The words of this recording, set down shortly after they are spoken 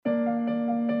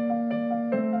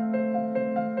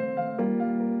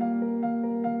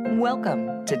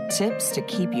Welcome to Tips to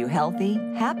Keep You Healthy,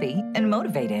 Happy, and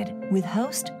Motivated with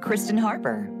host Kristen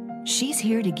Harper. She's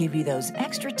here to give you those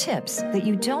extra tips that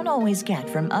you don't always get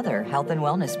from other health and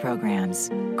wellness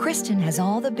programs. Kristen has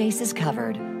all the bases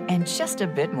covered and just a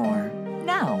bit more.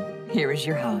 Now, here is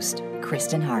your host,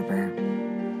 Kristen Harper.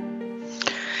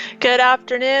 Good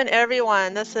afternoon,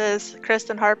 everyone. This is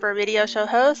Kristen Harper, radio show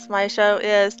host. My show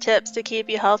is Tips to Keep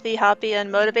You Healthy, Happy,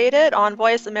 and Motivated on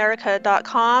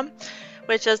voiceamerica.com,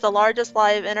 which is the largest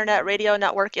live internet radio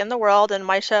network in the world. And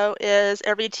my show is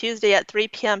every Tuesday at 3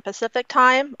 p.m. Pacific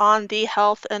time on the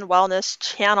Health and Wellness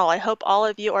channel. I hope all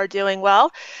of you are doing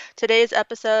well. Today's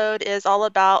episode is all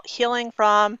about healing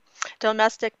from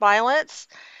domestic violence.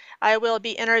 I will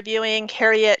be interviewing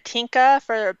Harriet Tinka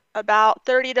for about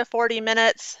 30 to 40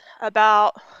 minutes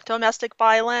about domestic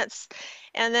violence.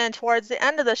 And then towards the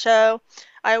end of the show,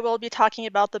 I will be talking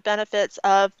about the benefits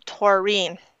of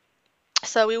taurine.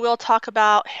 So we will talk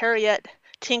about Harriet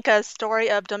Tinka's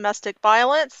story of domestic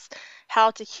violence,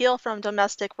 how to heal from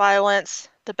domestic violence,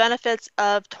 the benefits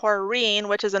of taurine,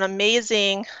 which is an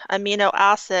amazing amino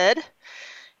acid.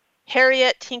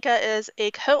 Harriet Tinka is a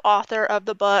co-author of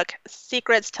the book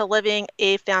Secrets to Living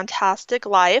a Fantastic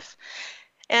Life.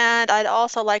 And I'd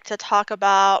also like to talk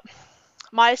about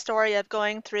my story of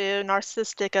going through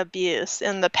narcissistic abuse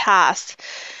in the past.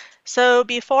 So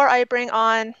before I bring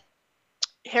on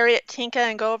Harriet Tinka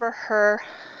and go over her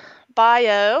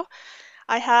bio,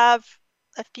 I have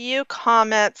a few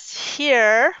comments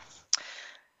here.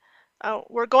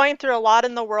 We're going through a lot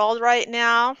in the world right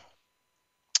now.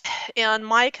 And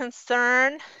my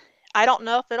concern, I don't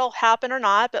know if it'll happen or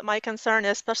not, but my concern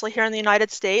is, especially here in the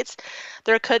United States,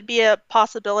 there could be a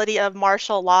possibility of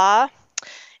martial law,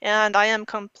 and I am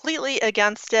completely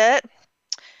against it.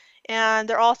 And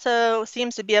there also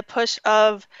seems to be a push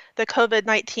of the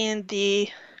COVID-19, the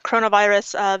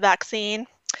coronavirus vaccine,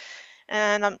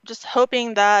 and I'm just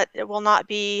hoping that it will not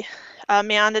be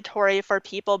mandatory for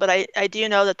people, but I do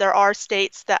know that there are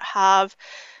states that have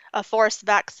a forced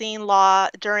vaccine law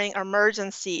during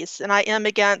emergencies, and I am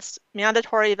against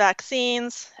mandatory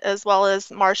vaccines as well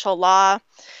as martial law.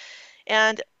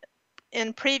 And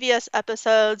in previous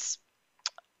episodes,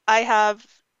 I have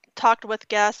talked with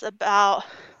guests about,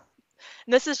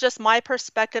 and this is just my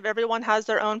perspective, everyone has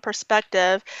their own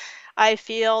perspective. I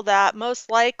feel that most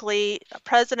likely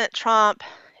President Trump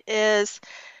is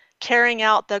carrying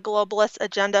out the globalist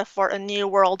agenda for a new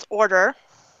world order.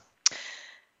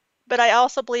 But I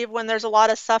also believe when there's a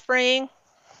lot of suffering,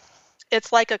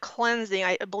 it's like a cleansing.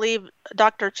 I believe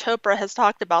Dr. Chopra has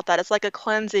talked about that. It's like a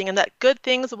cleansing, and that good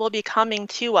things will be coming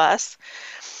to us.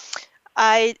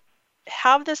 I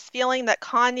have this feeling that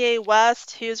Kanye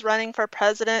West, who's running for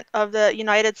president of the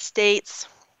United States,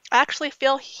 I actually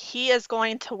feel he is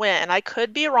going to win. I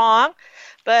could be wrong,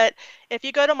 but if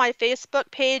you go to my Facebook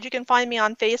page, you can find me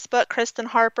on Facebook, Kristen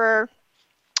Harper.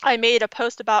 I made a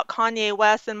post about Kanye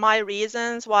West and my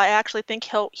reasons why I actually think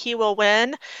he will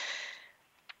win.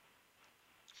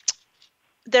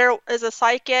 There is a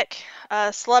psychic,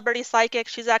 a celebrity psychic.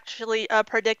 She's actually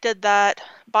predicted that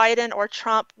Biden or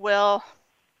Trump will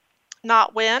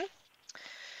not win.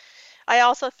 I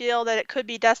also feel that it could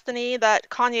be destiny that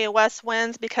Kanye West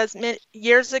wins because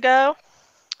years ago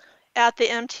at the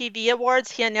MTV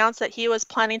Awards, he announced that he was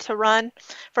planning to run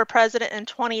for president in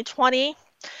 2020.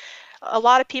 A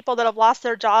lot of people that have lost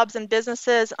their jobs and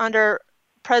businesses under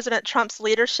President Trump's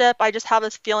leadership, I just have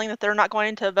this feeling that they're not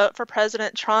going to vote for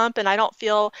President Trump, and I don't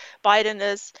feel Biden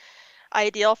is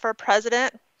ideal for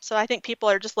president. So I think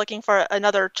people are just looking for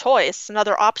another choice,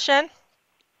 another option.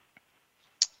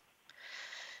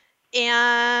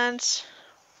 And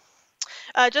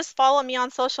just follow me on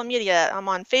social media. I'm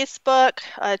on Facebook,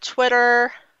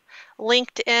 Twitter,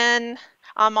 LinkedIn.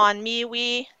 I'm on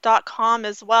MeWe.com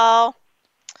as well.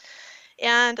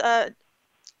 And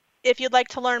if you'd like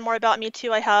to learn more about me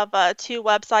too, I have two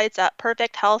websites at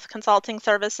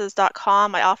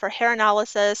perfecthealthconsultingservices.com. I offer hair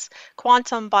analysis,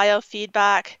 quantum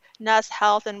biofeedback, NES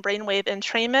health, and brainwave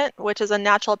entrainment, which is a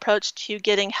natural approach to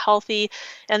getting healthy.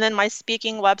 And then my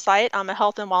speaking website, I'm a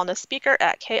health and wellness speaker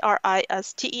at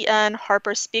KRISTEN,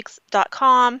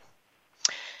 harperspeaks.com.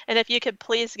 And if you could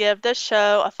please give this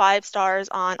show a 5 stars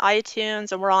on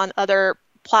iTunes, and we're on other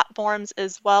platforms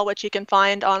as well, which you can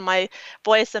find on my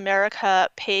Voice America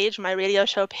page, my radio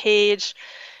show page.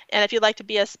 And if you'd like to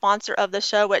be a sponsor of the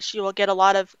show, which you will get a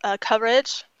lot of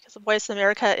coverage because Voice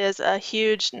America is a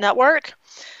huge network,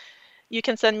 you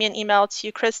can send me an email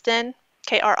to Kristen,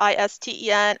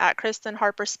 KRISTEN, at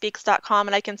KristenHarperSpeaks.com,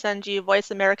 and I can send you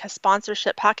Voice America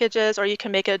sponsorship packages, or you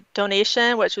can make a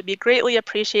donation, which would be greatly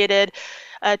appreciated,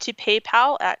 to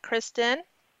PayPal at Kristen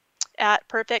at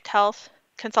Perfect Health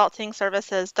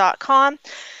healthconsultingservices.com.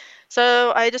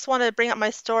 So I just want to bring up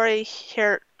my story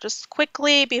here just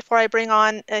quickly before I bring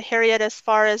on Harriet, as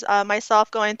far as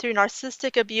myself going through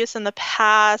narcissistic abuse in the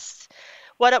past,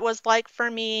 what it was like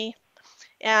for me,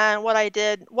 and what I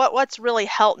did, what's really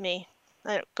helped me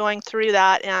going through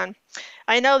that. And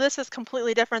I know this is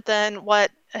completely different than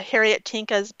what Harriet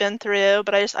Tinka has been through,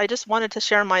 but I just wanted to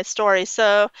share my story.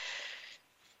 So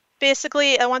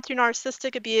basically, I went through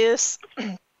narcissistic abuse,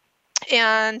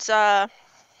 and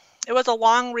it was a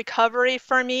long recovery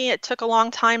for me. It took a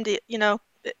long time to,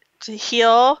 to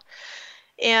heal,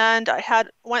 and I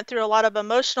went through a lot of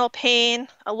emotional pain,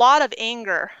 a lot of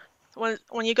anger.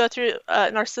 When you go through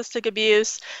narcissistic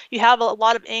abuse, you have a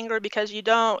lot of anger because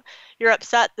you're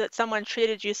upset that someone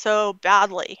treated you so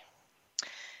badly,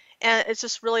 and it's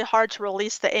just really hard to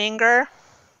release the anger.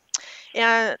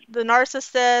 And the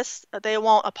narcissist, they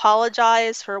won't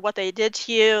apologize for what they did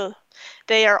to you.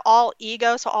 They are all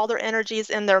ego, so all their energy is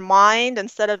in their mind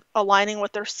instead of aligning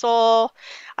with their soul.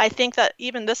 I think that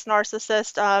even this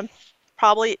narcissist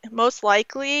probably most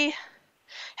likely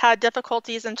had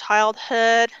difficulties in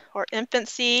childhood or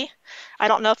infancy. I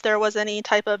don't know if there was any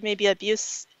type of maybe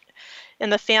abuse in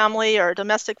the family or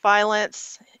domestic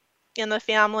violence in the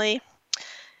family.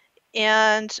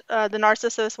 And the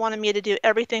narcissist wanted me to do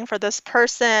everything for this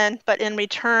person, but in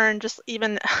return, just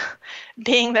even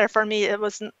being there for me, it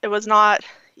was not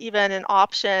even an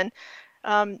option.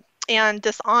 And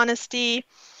dishonesty.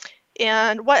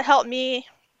 And what helped me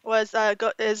was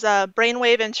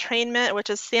brainwave entrainment, which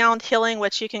is sound healing,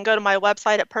 which you can go to my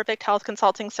website at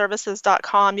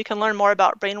perfecthealthconsultingservices.com. You can learn more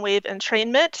about brainwave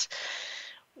entrainment,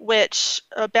 which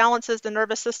balances the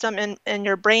nervous system in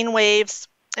your brain waves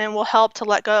and will help to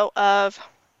let go of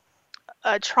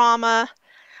trauma,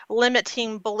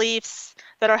 limiting beliefs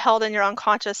that are held in your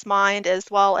unconscious mind, as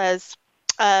well as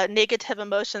negative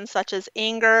emotions such as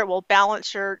anger. It will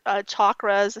balance your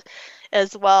chakras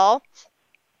as well.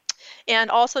 And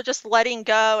also just letting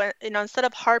go, instead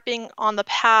of harping on the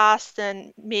past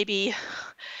and maybe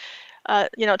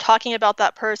talking about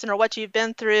that person or what you've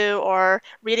been through or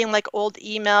reading like old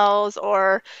emails,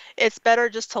 or it's better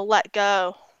just to let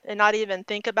go and not even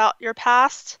think about your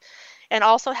past. And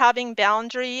also having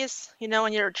boundaries,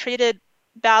 when you're treated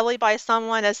badly by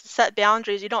someone, as set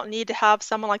boundaries. You don't need to have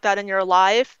someone like that in your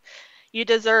life. You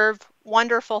deserve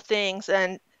wonderful things,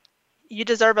 and you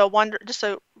deserve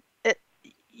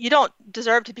you don't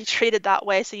deserve to be treated that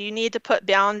way, so you need to put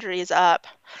boundaries up.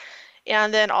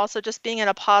 And then also just being in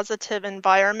a positive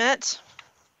environment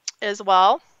as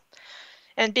well,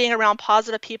 and being around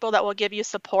positive people that will give you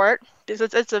support,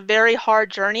 because it's a very hard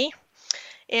journey.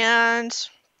 And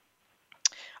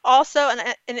also,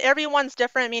 and everyone's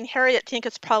different. I mean, Harriet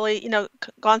Tinka's probably,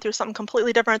 gone through something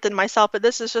completely different than myself, but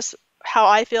this is just how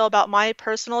I feel about my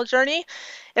personal journey,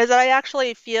 is that I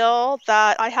actually feel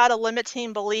that I had a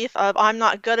limiting belief of I'm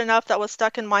not good enough that was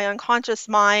stuck in my unconscious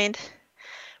mind,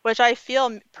 which I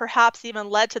feel perhaps even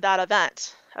led to that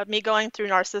event of me going through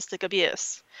narcissistic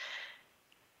abuse.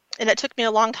 And it took me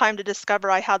a long time to discover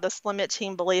I had this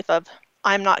limiting belief of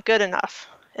I'm not good enough.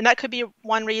 And that could be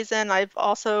one reason. I've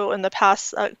also in the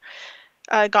past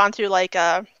gone through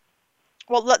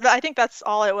well, I think that's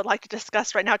all I would like to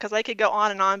discuss right now, because I could go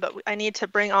on and on, but I need to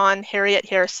bring on Harriet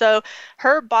here. So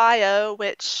her bio,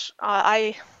 which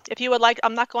if you would like,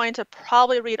 I'm not going to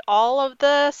probably read all of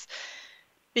this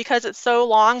because it's so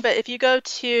long, but if you go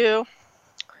to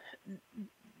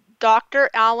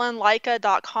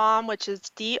drallenlycka.com, which is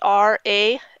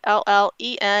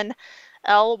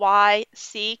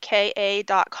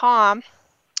drallenlycka.com,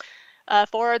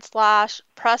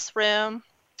 /pressroom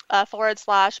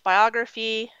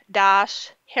 /biography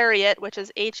Harriet, which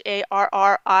is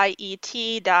HARRIET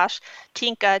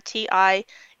Tinka TINKA.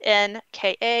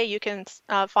 You can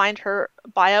find her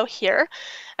bio here.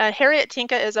 Harriet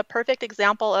Tinka is a perfect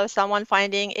example of someone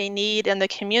finding a need in the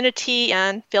community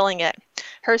and filling it.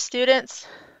 Her students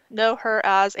know her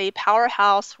as a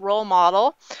powerhouse role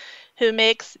model who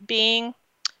makes being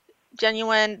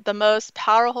genuine the most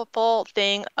powerful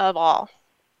thing of all.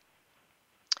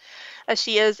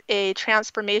 She is a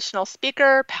transformational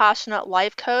speaker, passionate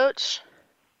life coach,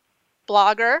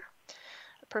 blogger,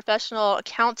 professional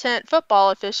accountant,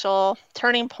 football official,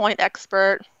 turning point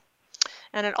expert,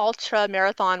 and an ultra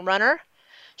marathon runner.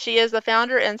 She is the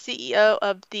founder and CEO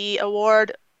of the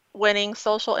award-winning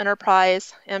social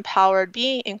enterprise Empowered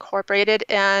Being Incorporated,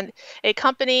 and a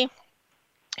company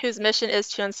whose mission is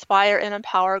to inspire and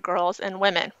empower girls and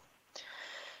women.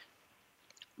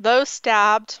 Those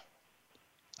stabbed,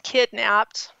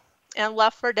 kidnapped, and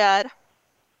left for dead,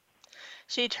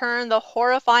 She turned the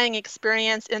horrifying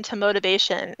experience into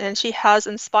motivation, and she has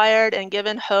inspired and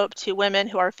given hope to women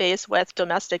who are faced with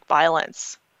domestic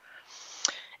violence.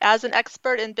 As an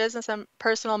expert in business and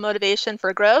personal motivation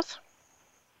for growth,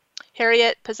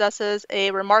 Harriet possesses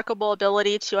a remarkable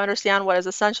ability to understand what is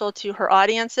essential to her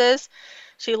audiences.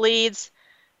 She leads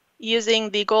using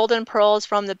the golden pearls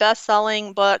from the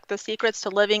best-selling book, The Secrets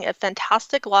to Living a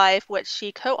Fantastic Life, which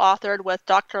she co-authored with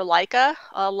Dr. Laika,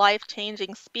 a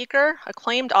life-changing speaker,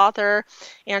 acclaimed author,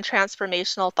 and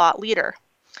transformational thought leader.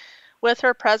 With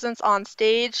her presence on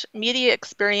stage, media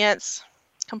experience,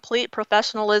 complete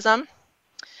professionalism,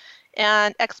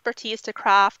 and expertise to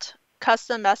craft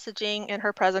custom messaging in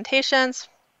her presentations,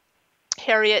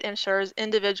 Harriet ensures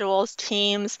individuals,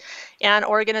 teams, and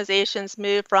organizations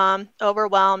move from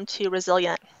overwhelmed to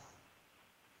resilient.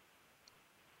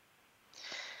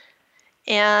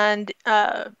 And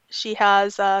she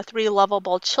has 3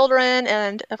 lovable children,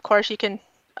 and of course you can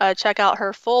check out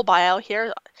her full bio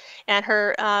here. And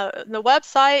her the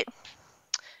website,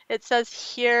 it says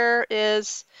here,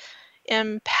 is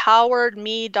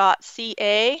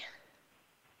empoweredme.ca.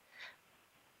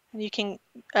 You can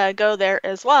go there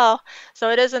as well. So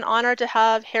it is an honor to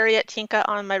have Harriet Tinka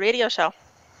on my radio show.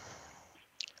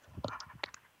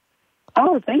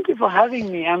 Oh, thank you for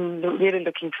having me. I'm really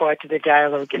looking forward to the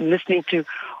dialogue, and listening to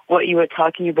what you were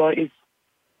talking about is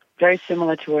very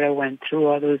similar to what I went through,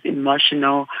 all those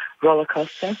emotional roller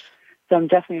coasters. So I'm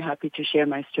definitely happy to share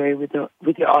my story with your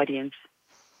audience.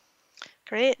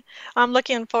 Great. I'm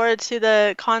looking forward to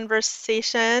the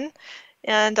conversation.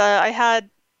 And I had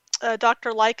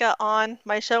Dr. Laika on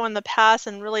my show in the past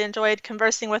and really enjoyed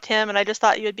conversing with him. And I just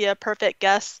thought you would be a perfect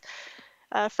guest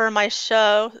for my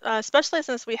show, especially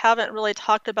since we haven't really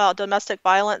talked about domestic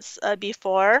violence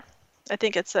before. I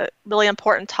think it's a really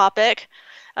important topic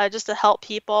just to help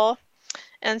people.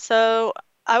 And so,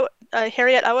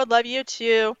 Harriet, I would love you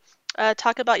to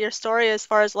talk about your story as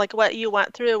far as like what you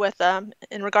went through with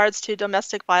in regards to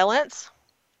domestic violence.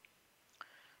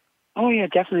 Oh, yeah,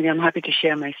 definitely. I'm happy to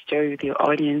share my story with your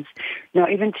audience. Now,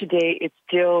 even today, it's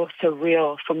still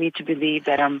surreal for me to believe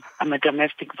that I'm a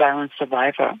domestic violence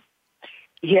survivor.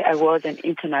 Here I was, an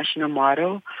international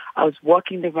model. I was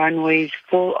walking the runways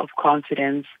full of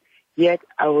confidence, yet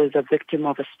I was a victim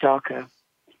of a stalker.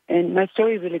 And my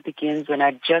story really begins when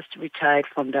I just retired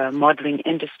from the modeling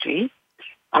industry.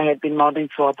 I had been modeling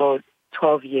for about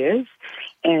 12 years,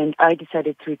 and I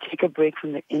decided to take a break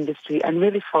from the industry and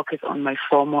really focus on my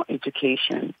formal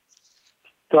education.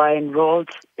 So I enrolled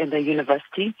in the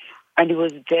university, and it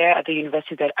was there at the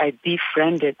university that I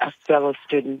befriended a fellow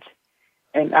student.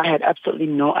 And I had absolutely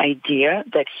no idea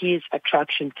that his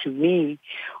attraction to me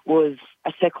was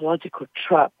a psychological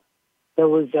trap that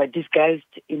was disguised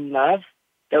in love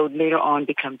that would later on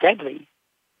become deadly.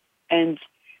 And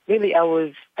really, I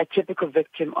was a typical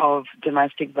victim of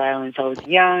domestic violence. I was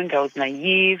young, I was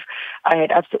naive, I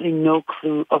had absolutely no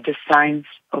clue of the signs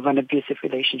of an abusive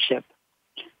relationship.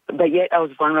 But yet I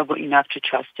was vulnerable enough to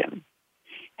trust him.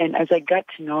 And as I got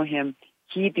to know him,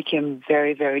 he became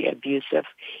very, very abusive.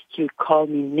 He would call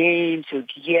me names, he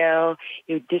would yell,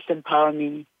 he would disempower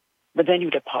me, but then he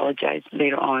would apologize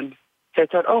later on. So I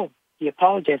thought, oh, he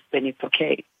apologized, then it's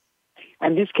okay.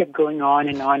 And this kept going on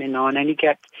and on and on. And he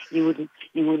was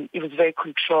very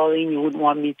controlling. He wouldn't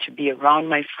want me to be around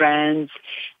my friends.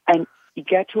 And it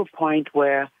got to a point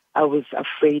where I was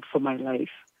afraid for my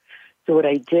life. So what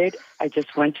I did, I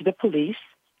just went to the police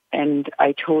and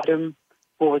I told them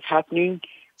what was happening.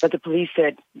 But the police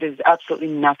said there's absolutely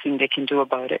nothing they can do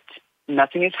about it.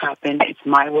 Nothing has happened. It's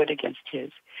my word against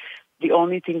his. The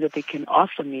only thing that they can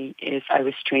offer me is a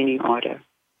restraining order.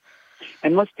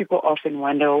 And most people often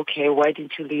wonder, okay, why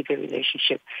didn't you leave the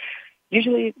relationship? It's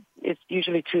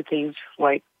usually 2 things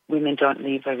why women don't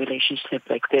leave a relationship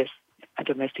like this, a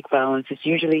domestic violence. It's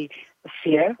usually a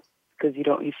fear, because you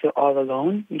feel all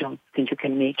alone. You don't think you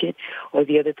can make it. Or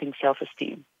the other thing,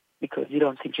 self-esteem, because you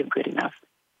don't think you're good enough.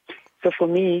 So for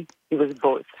me, it was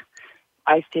both.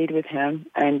 I stayed with him,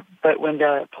 but when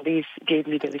the police gave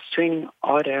me the restraining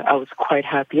order, I was quite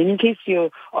happy. And in case your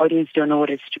audience don't know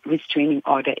what a restraining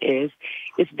order is,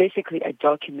 it's basically a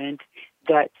document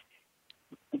that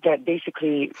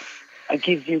basically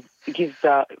gives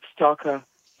the stalker.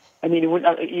 I mean,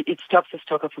 it stops the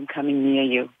stalker from coming near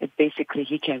you. It basically,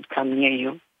 he can't come near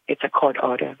you. It's a court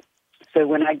order. So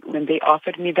when they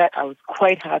offered me that, I was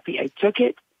quite happy. I took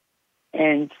it,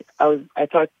 and I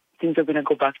thought things are going to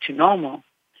go back to normal.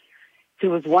 So it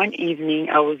was one evening,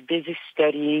 I was busy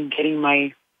studying, getting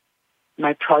my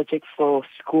project for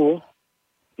school,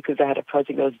 because I had a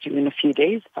project that was due in a few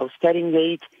days. I was studying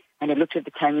late, and I looked at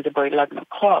the time, it was about 11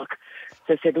 o'clock.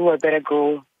 So I said, I better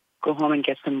go go home and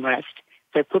get some rest.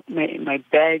 So I put my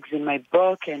bags in my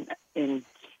book, and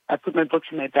I put my books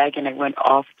in my bag, and I went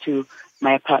off to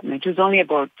my apartment. It was only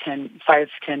about 10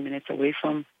 minutes away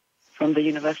from the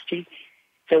university.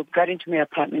 So got into my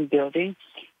apartment building,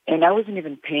 and I wasn't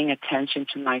even paying attention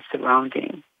to my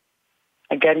surroundings.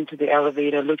 I got into the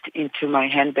elevator, looked into my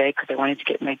handbag because I wanted to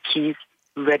get my keys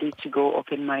ready to go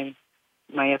open my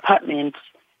apartment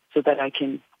so that I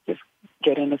can just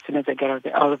get in as soon as I get out of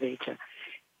the elevator.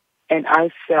 And I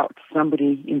felt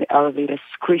somebody in the elevator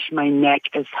squish my neck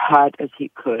as hard as he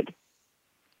could.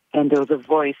 And there was a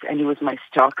voice, and it was my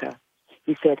stalker.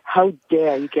 He said, "How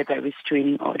dare you get that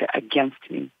restraining order against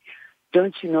me?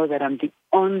 Don't you know that I'm the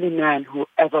only man who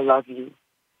ever loved you?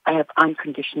 I have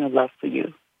unconditional love for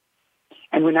you."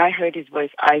 And when I heard his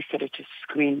voice, I started to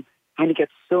scream. And he got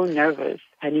so nervous,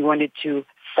 and he wanted to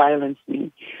silence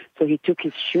me. So he took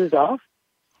his shoes off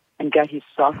and got his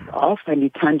socks off, and he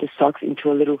turned the socks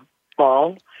into a little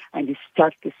ball, and he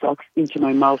stuck the socks into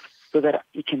my mouth so that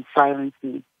he can silence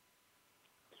me.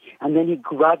 And then he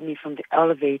grabbed me from the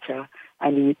elevator,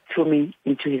 and he threw me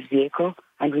into his vehicle,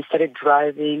 and we started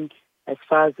driving as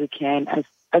far as we can.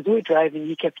 As we were driving,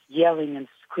 he kept yelling and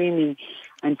screaming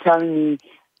and telling me,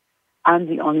 "I'm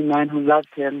the only man who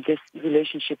loves him. This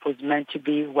relationship was meant to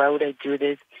be. Why would I do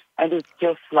this?" And he would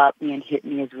still slap me and hit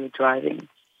me as we were driving.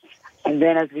 And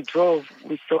then as we drove,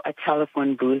 we saw a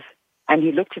telephone booth. And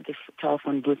he looked at this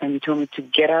telephone booth and he told me to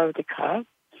get out of the car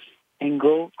and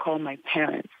go call my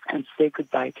parents and say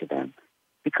goodbye to them,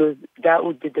 because that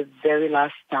would be the very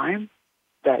last time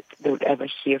that they would ever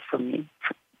hear from me.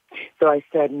 So I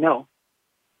said no.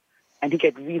 And he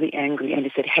got really angry and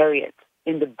he said, "Harriet,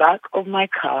 in the back of my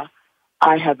car,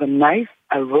 I have a knife,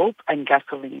 a rope, and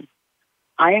gasoline.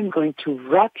 I am going to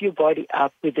wrap your body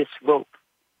up with this rope,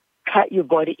 cut your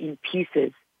body in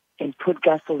pieces, and put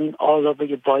gasoline all over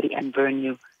your body and burn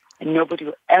you. And nobody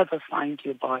will ever find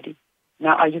your body.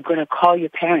 Now, are you going to call your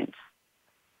parents?"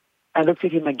 I looked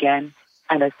at him again,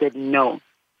 and I said no.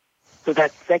 So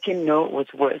that second no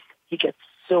was worse. He got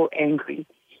so angry.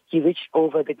 He reached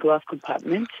over the glove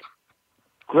compartment,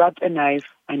 grabbed a knife,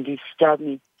 and he stabbed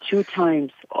me 2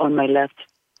 times on my left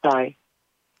thigh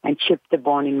and chipped the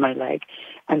bone in my leg.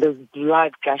 And there was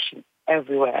blood gushing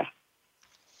everywhere.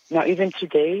 Now, even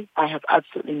today, I have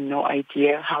absolutely no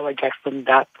idea how I got from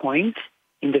that point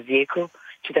in the vehicle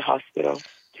to the hospital.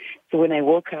 So when I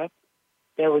woke up,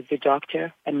 there was the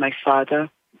doctor and my father.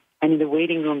 And in the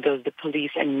waiting room, there was the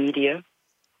police and media.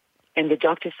 And the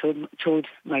doctor told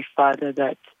my father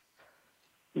that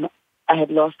I had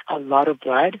lost a lot of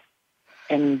blood,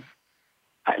 and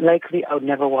likely I would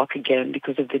never walk again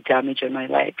because of the damage on my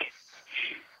leg.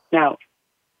 Now,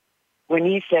 when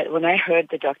I heard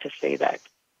the doctor say that,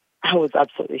 I was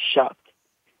absolutely shocked.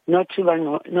 Not too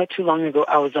long ago,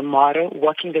 I was a model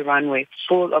walking the runway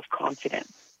full of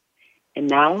confidence. And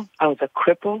now I was a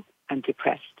cripple and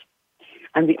depressed.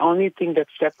 And the only thing that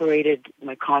separated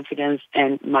my confidence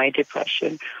and my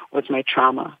depression was my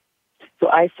trauma. So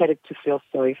I started to feel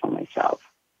sorry for myself.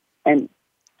 And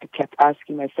I kept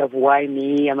asking myself, why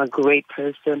me? I'm a great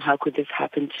person. How could this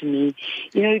happen to me?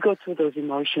 You go through those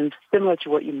emotions, similar to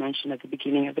what you mentioned at the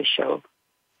beginning of the show.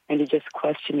 And you just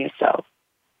question yourself.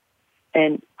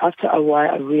 And after a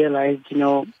while, I realized,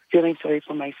 feeling sorry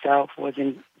for myself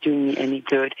wasn't doing me any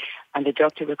good. And the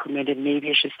doctor recommended maybe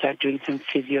I should start doing some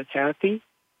physiotherapy.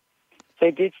 So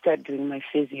I did start doing my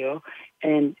physio.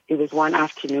 And it was one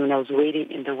afternoon, I was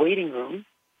waiting in the waiting room,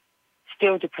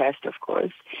 still depressed, of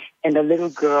course. And a little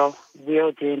girl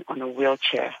wheeled in on a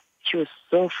wheelchair. She was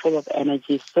so full of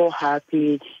energy, so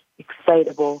happy,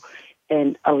 excitable.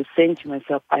 And I was saying to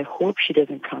myself, I hope she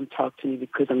doesn't come talk to me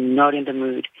because I'm not in the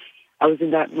mood. I was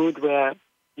in that mood where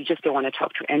you just don't want to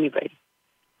talk to anybody.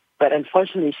 But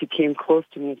unfortunately, she came close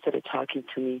to me and started talking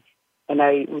to me. And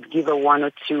I would give her 1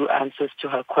 or 2 answers to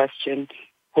her question,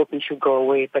 hoping she'd go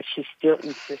away. But she still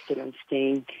insisted on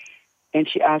staying. And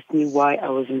she asked me why I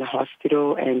was in the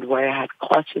hospital and why I had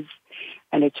clutches.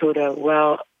 And I told her,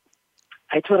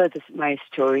 my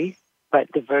story, but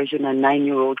the version a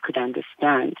 9-year-old could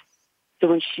understand. So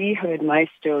when she heard my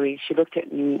story, she looked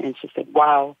at me and she said,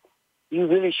 "Wow, you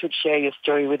really should share your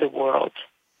story with the world."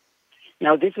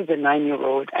 Now, this was a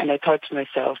 9-year-old, and I thought to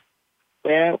myself,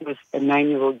 where was a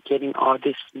 9-year-old getting all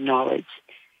this knowledge?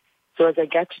 So as I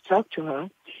got to talk to her,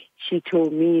 she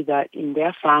told me that in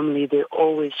their family, they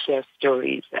always share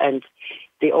stories, and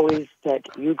they always said,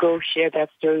 you go share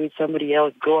that story with somebody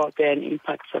else, go out there and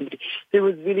impact somebody. So it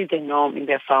was really the norm in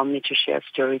their family to share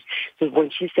stories. So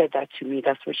when she said that to me,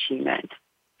 that's what she meant.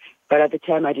 But at the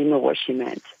time, I didn't know what she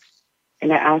meant.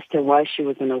 And I asked her why she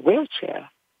was in a wheelchair.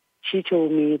 she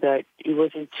told me that it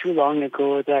wasn't too long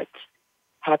ago that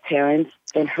her parents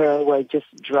and her were just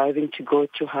driving to go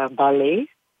to her ballet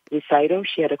recital.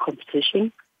 She had a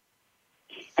competition.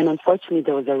 And unfortunately,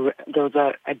 there was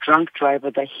a drunk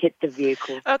driver that hit the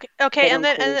vehicle. Okay, and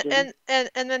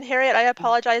then Harriet, I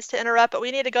apologize to interrupt, but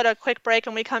we need to go to a quick break.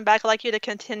 When we come back, I'd like you to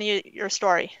continue your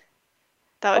story.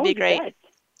 That would be great.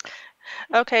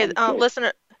 Okay,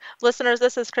 listeners,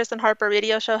 this is Kristen Harper,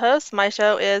 radio show host. My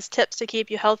show is Tips to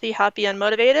Keep You Healthy, Happy, and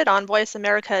Motivated on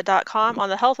VoiceAmerica.com on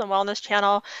the Health and Wellness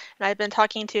channel. And I've been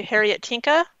talking to Harriet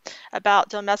Tinka about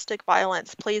domestic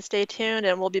violence. Please stay tuned,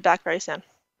 and we'll be back very soon.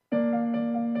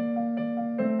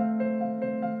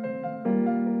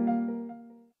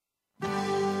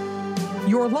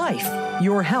 Your life,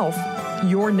 your health,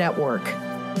 your network.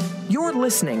 You're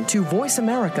listening to Voice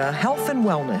America Health and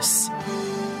Wellness.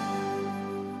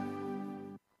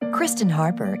 Kristen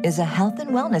Harper is a health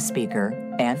and wellness speaker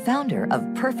and founder of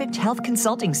Perfect Health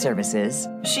Consulting Services.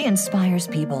 She inspires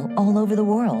people all over the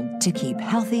world to keep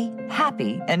healthy,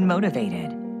 happy, and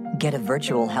motivated. Get a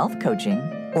virtual health coaching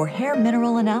or hair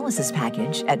mineral analysis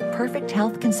package at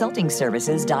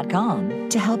perfecthealthconsultingservices.com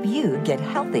to help you get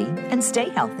healthy and stay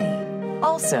healthy.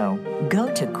 Also,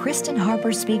 go to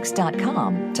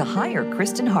KristenHarperSpeaks.com to hire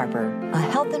Kristen Harper, a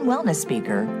health and wellness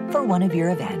speaker, for one of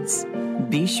your events.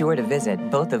 Be sure to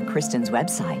visit both of Kristen's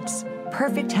websites,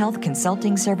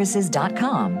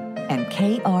 perfecthealthconsultingservices.com and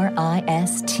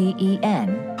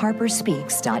KRISTEN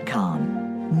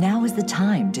HarperSpeaks.com. Now is the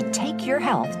time to take your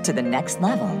health to the next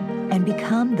level and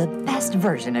become the best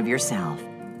version of yourself.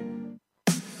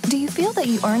 Do you feel that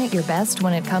you aren't at your best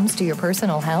when it comes to your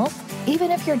personal health?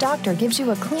 Even if your doctor gives you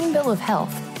a clean bill of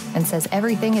health and says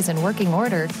everything is in working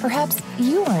order, perhaps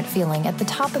you aren't feeling at the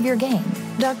top of your game.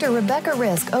 Dr. Rebecca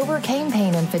Risk overcame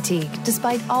pain and fatigue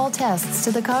despite all tests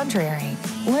to the contrary.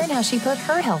 Learn how she put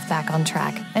her health back on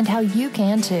track and how you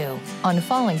can too on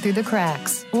Falling Through the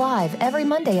Cracks, live every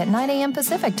Monday at 9 a.m.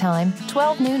 Pacific Time,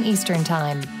 12 noon Eastern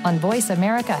Time on Voice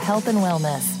America Health and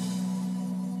Wellness.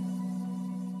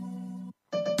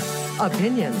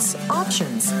 Opinions,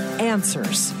 options,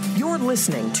 answers. You're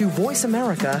listening to Voice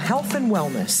America Health and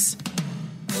Wellness.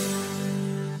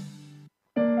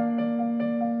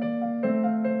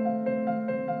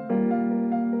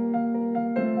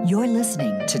 You're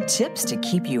listening to Tips to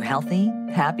Keep You Healthy,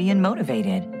 Happy, and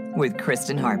Motivated with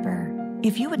Kristen Harper.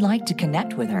 If you would like to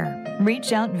connect with her,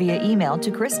 reach out via email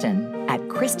to Kristen at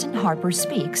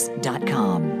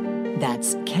KristenHarperSpeaks.com.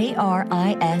 That's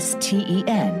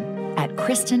KRISTEN at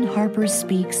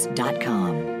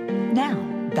KristenHarperSpeaks.com. Now,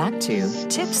 back to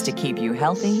Tips to Keep You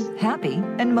Healthy, Happy,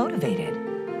 and Motivated.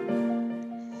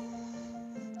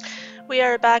 We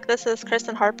are back. This is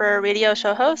Kristen Harper, radio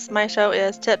show host. My show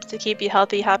is Tips to Keep You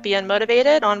Healthy, Happy, and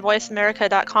Motivated on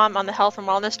VoiceAmerica.com on the Health and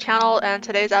Wellness channel. And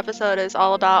today's episode is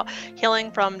all about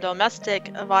healing from domestic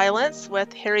violence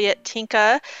with Harriet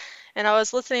Tinka. And I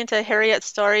was listening to Harriet's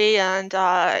story, and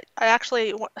I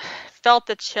actually felt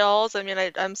the chills. I mean,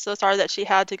 I'm so sorry that she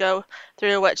had to go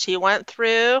through what she went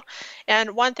through.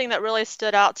 And one thing that really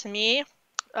stood out to me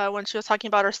when she was talking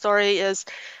about her story is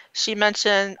she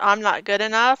mentioned, "I'm not good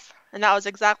enough." And that was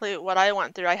exactly what I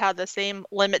went through. I had the same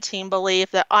limiting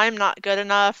belief that I'm not good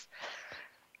enough.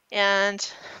 And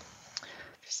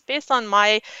just based on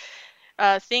my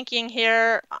thinking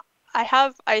here,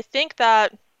 I think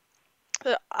that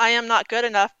I am not good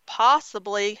enough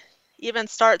possibly even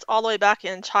starts all the way back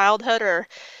in childhood, or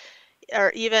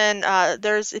even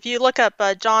if you look up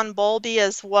John Bowlby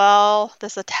as well,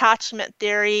 this attachment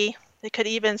theory, it could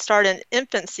even start in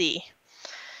infancy.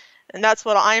 And that's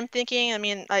what I'm thinking. I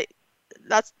mean,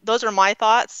 those are my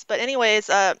thoughts. But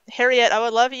anyways, Harriet, I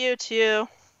would love you to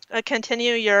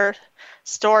continue your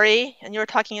story. And you were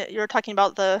talking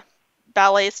about the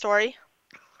ballet story.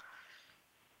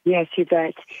 Yes, you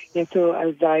bet. Yeah, so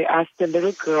as I asked the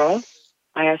little girl,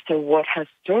 I asked her what her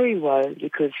story was,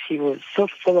 because she was so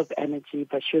full of energy,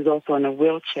 but she was also in a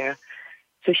wheelchair.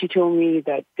 So she told me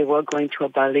that they were going to a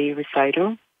ballet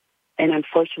recital, and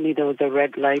unfortunately there was a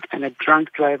red light, and a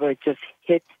drunk driver just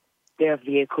hit their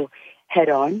vehicle head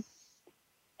on,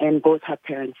 and both her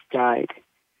parents died.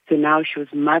 So now she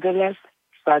was motherless,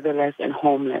 fatherless, and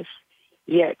homeless.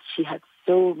 Yet she had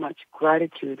so much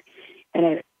gratitude.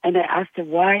 And I asked her,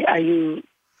 why do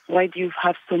you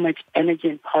have so much energy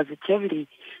and positivity?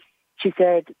 She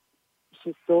said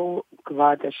she's so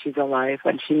glad that she's alive,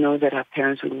 and she knows that her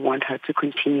parents would want her to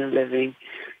continue living.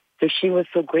 So she was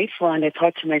so grateful, and I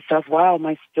thought to myself, wow,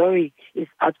 my story is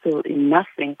absolutely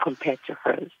nothing compared to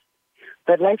hers.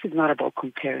 But life is not about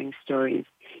comparing stories.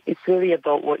 It's really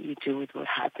about what you do with what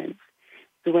happens.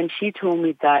 So when she told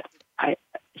me that,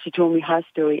 she told me her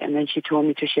story, and then she told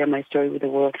me to share my story with the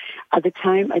world. At the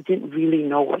time, I didn't really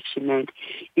know what she meant.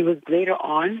 It was later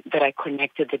on that I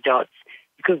connected the dots,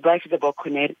 because life is about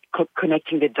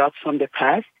connecting the dots from the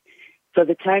past. So at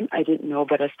the time, I didn't know,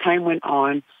 but as time went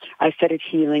on, I started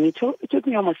healing. It took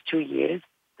me almost 2 years.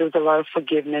 There was a lot of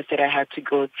forgiveness that I had to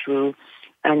go through,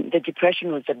 and the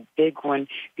depression was a big one,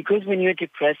 because when you're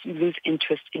depressed, you lose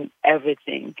interest in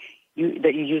everything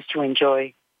that you used to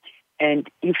enjoy, and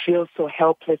you feel so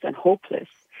helpless and hopeless.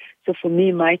 So for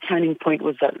me, my turning point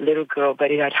was that little girl, but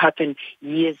it had happened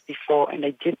years before, and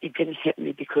it didn't hit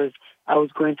me because I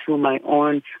was going through my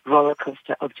own roller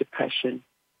coaster of depression.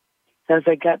 So as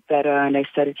I got better and I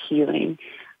started healing,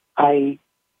 I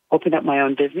opened up my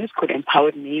own business called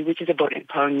Empowered Me, which is about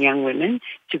empowering young women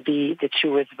to be the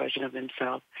truest version of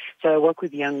themselves. So I work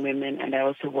with young women, and I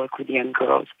also work with young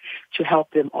girls to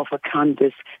help them overcome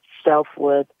this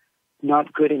self-worth,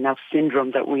 not good enough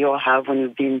syndrome that we all have when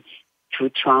we've been through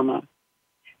trauma.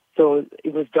 So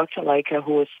it was Dr. Laika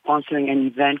who was sponsoring an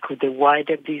event called the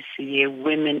YWCA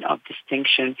Women of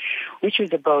Distinction, which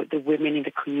was about the women in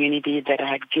the community that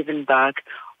had given back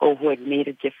or who had made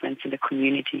a difference in the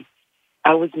community.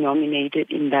 I was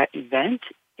nominated in that event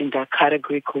in that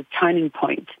category called Turning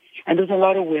Point. And there's a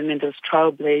lot of women, those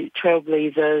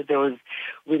trailblazers, those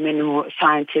women who are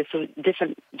scientists, so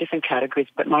different categories,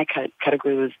 but my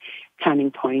category was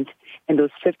Turning Point, and those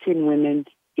 15 women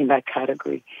in that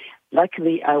category.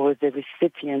 Luckily, I was the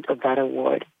recipient of that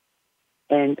award,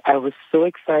 and I was so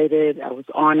excited. I was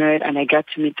honored, and I got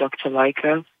to meet Dr.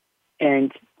 Laika,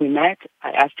 and we met.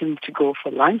 I asked him to go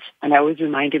for lunch, and I always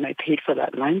remind him I paid for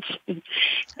that lunch. And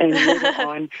later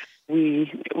on, we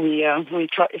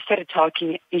started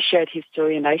talking. He shared his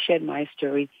story, and I shared my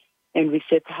story, and we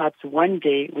said perhaps one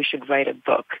day we should write a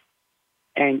book.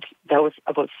 And that was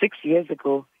about 6 years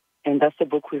ago, and that's the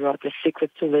book we wrote, The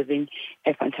Secret to Living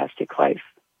a Fantastic Life,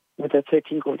 with the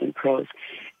 13 Golden Pearls.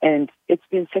 And it's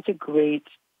been such a great,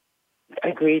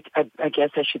 I guess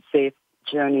I should say,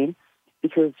 journey,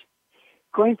 because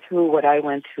going through what I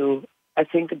went through, I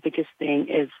think the biggest thing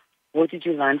is, what did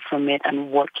you learn from it,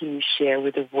 and what can you share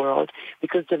with the world?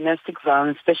 Because domestic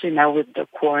violence, especially now with the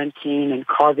quarantine and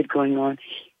COVID going on,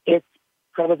 it's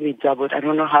probably doubled. I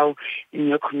don't know how in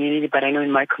your community, but I know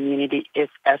in my community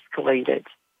it's escalated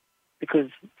because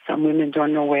some women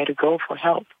don't know where to go for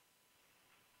help.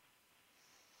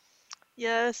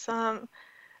 Yes, we're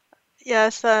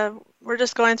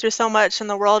just going through so much in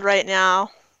the world right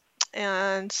now,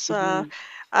 and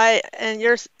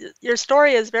your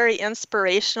story is very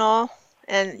inspirational,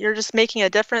 and you're just making a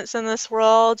difference in this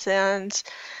world. And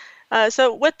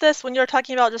so with this, when you're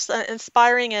talking about just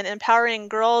inspiring and empowering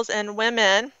girls and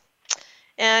women,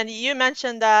 and you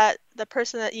mentioned that the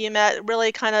person that you met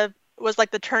really kind of was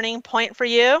like the turning point for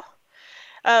you.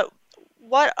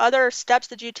 What other steps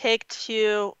did you take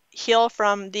to heal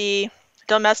from the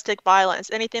domestic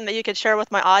violence? Anything that you could share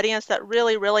with my audience that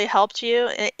really, really helped you?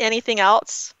 Anything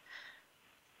else?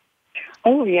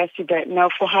 Oh, yes, you bet. Now,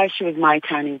 for her, she was my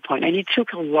turning point. And it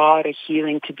took a lot of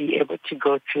healing to be able to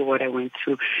go through what I went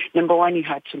through. Number one, you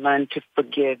had to learn to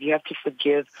forgive. You have to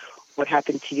forgive what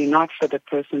happened to you, not for the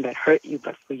person that hurt you,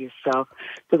 but for yourself,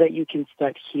 so that you can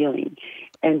start healing.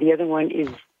 And the other one is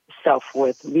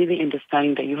self-worth, really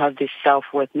understanding that you have this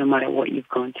self-worth no matter what you've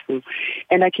gone through.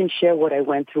 And I can share what I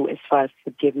went through as far as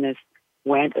forgiveness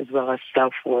went, as well as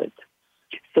self-worth.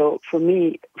 So for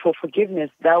me, for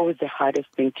forgiveness, that was the hardest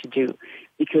thing to do,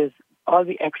 because all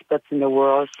the experts in the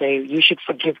world say you should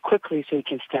forgive quickly so you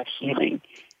can start healing.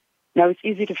 Now, it's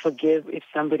easy to forgive if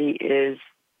somebody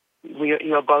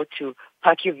you're about to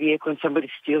park your vehicle and somebody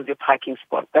steals your parking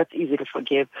spot. That's easy to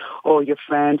forgive. Or your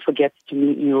friend forgets to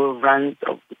meet you or runs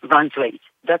late.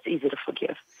 That's easy to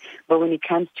forgive. But when it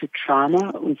comes to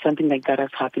trauma, when something like that has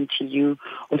happened to you,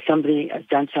 or somebody has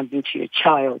done something to your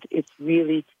child, it's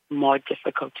really more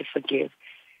difficult to forgive.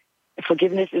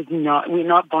 Forgiveness is we're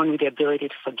not born with the ability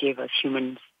to forgive as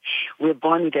humans. We're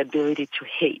born with the ability to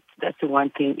hate. That's the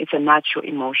one thing. It's a natural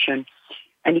emotion.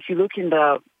 And if you look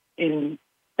in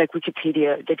like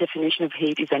Wikipedia, the definition of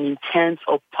hate is an intense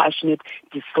or passionate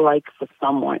dislike for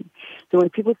someone. So when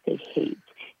people say hate,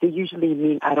 they usually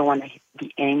mean I don't want to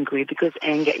be angry, because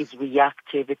anger is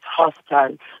reactive, it's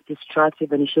hostile,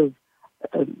 destructive, and it shows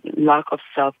a lack of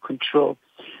self-control.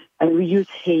 And we use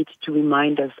hate to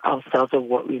remind ourselves of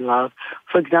what we love.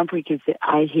 For example, you can say,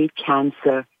 I hate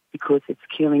cancer because it's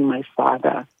killing my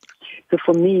father. So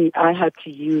for me, I had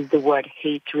to use the word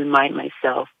hate to remind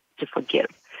myself to forgive.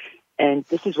 And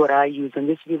this is what I use, and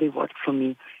this really worked for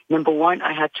me. Number one,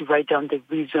 I had to write down the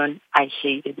reason I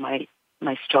hated my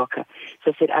stalker.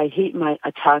 So I said, I hate my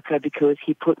attacker because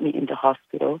he put me in the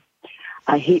hospital.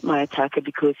 I hate my attacker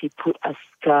because he put a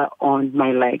scar on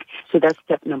my leg. So that's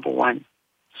step number one.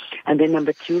 And then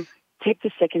number two, take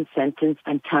the second sentence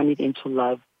and turn it into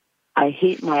love. I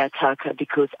hate my attacker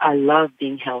because I love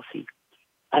being healthy.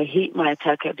 I hate my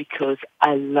attacker because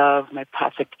I love my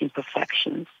perfect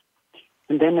imperfections.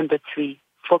 And then number three,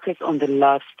 focus on the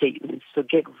love statements. So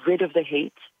get rid of the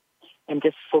hate and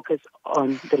just focus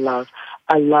on the love.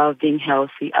 I love being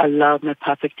healthy. I love my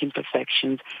perfect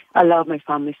imperfections. I love my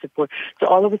family support. So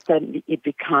all of a sudden, it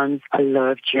becomes a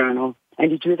love journal.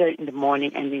 And you do that in the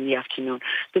morning and in the afternoon.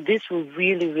 So this will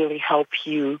really, really help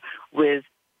you with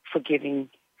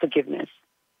forgiveness.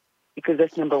 Because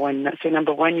that's number one. So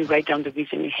number one, you write down the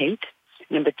reason you hate.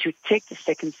 Number two, take the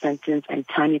second sentence and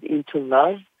turn it into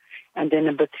love. And then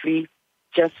number three,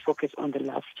 just focus on the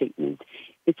love statement.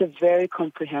 It's a very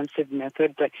comprehensive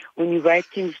method, but when you write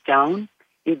things down,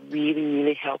 it really,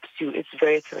 really helps you. It's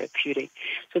very therapeutic.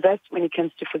 So that's when it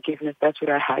comes to forgiveness, that's what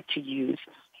I had to use.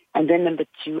 And then number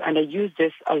two, and I use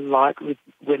this a lot with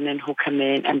women who come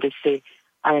in and they say,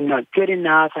 I am not good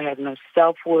enough, I have no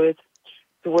self-worth.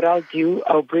 So what I'll do,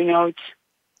 I'll bring out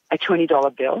a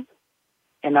 $20 bill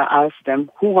and I'll ask them,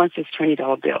 who wants this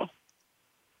 $20 bill?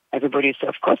 Everybody says,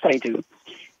 of course I do.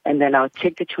 And then I'll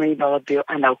take the $20 bill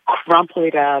and I'll crumple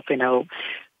it up and I'll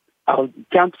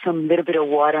dump some little bit of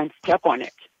water and step on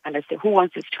it. And I say, who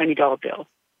wants this $20 bill?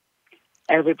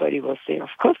 Everybody will say,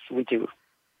 of course we do.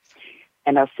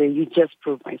 And I'll say, you just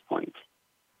proved my point.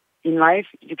 In life,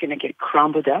 you're going to get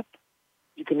crumbled up.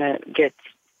 You're going to get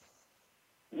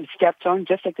stepped on,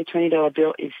 just like the $20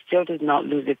 bill. It still does not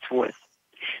lose its worth.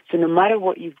 So no matter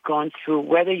what you've gone through,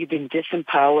 whether you've been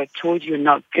disempowered, told you're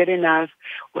not good enough,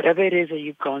 whatever it is that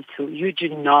you've gone through, you do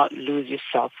not lose your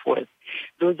self-worth.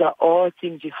 Those are all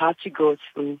things you have to go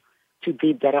through to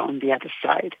be better on the other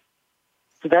side.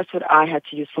 So that's what I had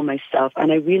to use for myself.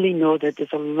 And I really know that there's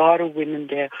a lot of women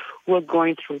there who are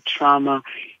going through trauma.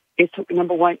 It's,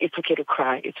 number one, it's okay to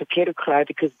cry. It's okay to cry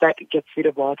because that gets rid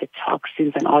of all the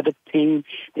toxins and all the pain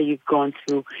that you've gone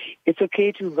through. It's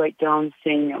okay to write down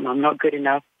saying, I'm not good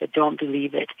enough, but don't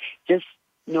believe it. Just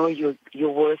know you're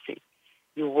worthy.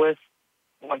 You're worth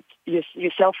what your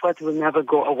self-worth will never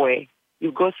go away.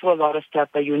 You go through a lot of stuff,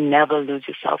 but you never lose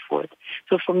your self-worth.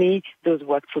 So for me, those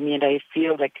work for me, and I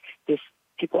feel like there's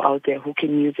people out there who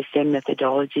can use the same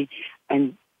methodology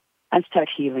and start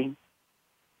healing.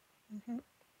 Mm-hmm.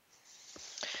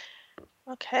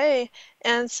 Okay,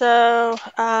 and so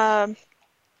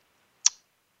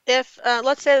if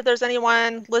let's say that there's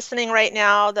anyone listening right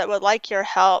now that would like your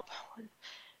help,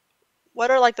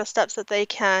 what are like the steps that they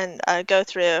can go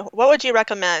through? What would you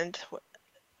recommend?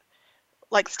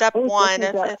 Like step one,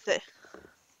 if they,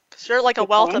 because you're like a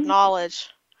wealth of knowledge.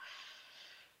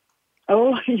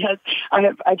 Oh, yes.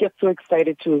 I get so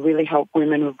excited to really help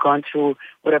women who've gone through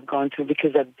what I've gone through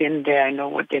because I've been there. I know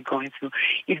what they're going through.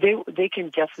 If they can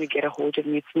definitely get a hold of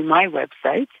me through my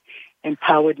website,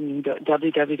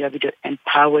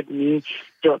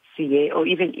 www.empoweredme.ca, or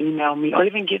even email me, or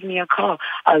even give me a call.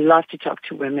 I love to talk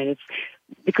to women. It's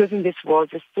because in this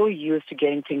world, we're so used to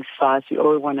getting things fast. We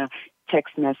all want to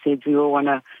text message. We all want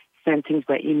to send things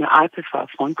by email. I prefer a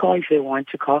phone call if they want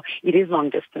to call. It is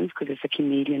long distance because it's a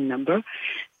Canadian number.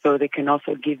 So they can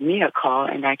also give me a call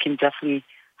and I can definitely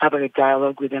have a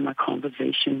dialogue with them, a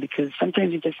conversation, because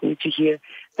sometimes you just need to hear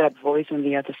that voice on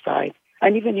the other side.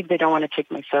 And even if they don't want to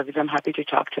take my service, I'm happy to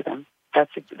talk to them.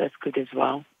 That's good as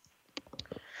well.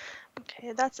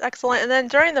 Okay, that's excellent. And then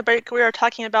during the break, we were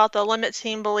talking about the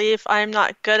limiting belief, I'm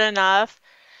not good enough.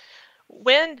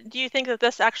 When do you think you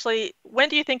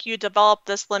developed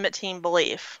this limiting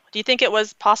belief? Do you think it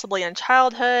was possibly in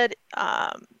childhood?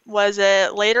 Was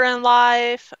it later in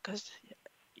life? Because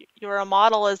you were a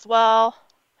model as well.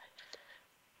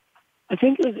 I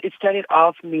think it started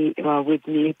off with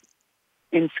me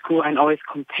in school and always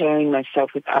comparing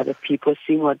myself with other people,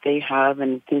 seeing what they have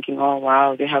and thinking, oh,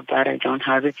 wow, they have that, I don't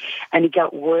have it. And it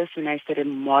got worse when I started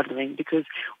modeling because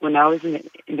when I was in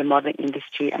the modeling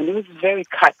industry, and it was a very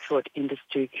cutthroat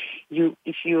industry,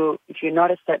 if you're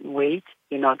not a certain weight,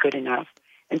 you're not good enough.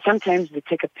 And sometimes they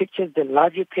take pictures, they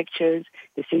love your pictures,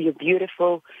 they say you're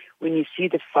beautiful. When you see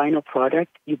the final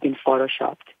product, you've been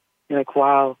photoshopped. You're like,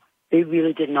 wow, they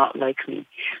really did not like me.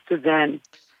 So then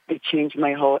it changed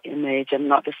my whole image. I'm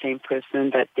not the same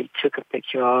person that they took a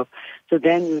picture of. So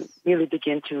then you really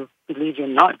begin to believe you're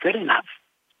not good enough.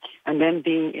 And then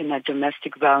being in a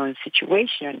domestic violence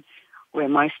situation where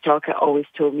my stalker always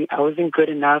told me I wasn't good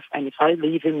enough, and if I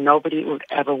leave him, nobody would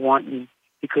ever want me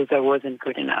because I wasn't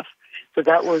good enough. So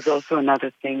that was also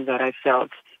another thing that I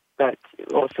felt that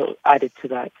also added to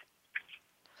that.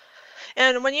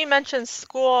 And when you mentioned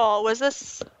school, was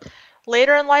this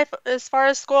later in life as far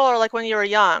as school, or like when you were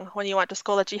young, when you went to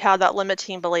school, that you had that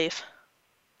limiting belief?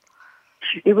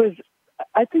 It was,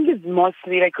 I think it's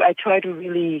mostly like I try to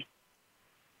really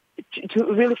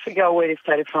figure out where it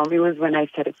started from. It was when I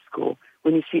started school.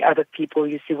 When you see other people,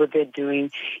 you see what they're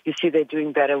doing. You see they're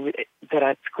doing better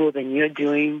at school than you're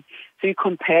doing. So you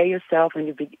compare yourself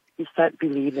and you start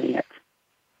believing it.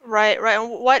 Right. And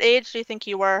what age do you think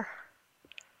you were?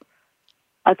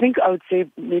 I think I would say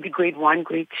maybe grade 1,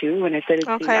 grade 2, when I started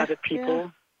seeing other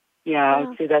people. Yeah, I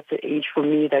would say that's the age for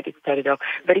me that it started off.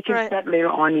 But it can start later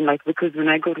on in life, because when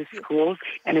I go to schools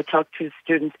and I talk to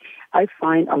students, I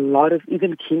find a lot of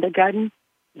even kindergarten,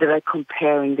 they're like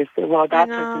comparing. They say, well, that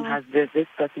person has this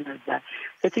person has that.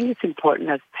 So I think it's important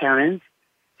as parents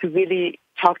to really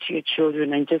talk to your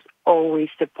children and just always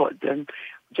support them.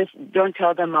 Just don't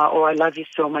tell them, oh, I love you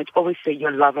so much. Always say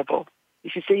you're lovable.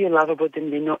 If you say you're lovable, then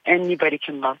they know anybody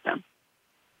can love them.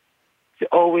 So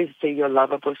always say you're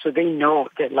lovable, so they know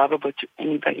they're lovable to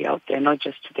anybody out there, not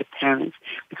just to their parents.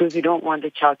 Because you don't want the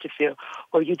child to feel,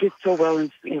 oh, you did so well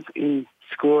in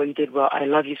school, you did well, I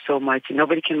love you so much, and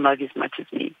nobody can love you as much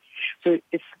as me. So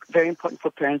it's very important for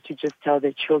parents to just tell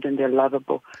their children they're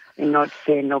lovable and not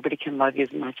say nobody can love you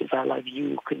as much as I love you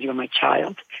because you're my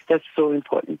child. That's so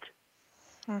important.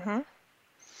 Mm-hmm.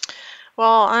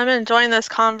 Well, I'm enjoying this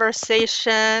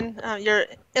conversation. You're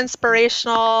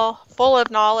inspirational, full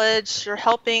of knowledge. You're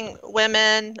helping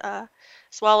women as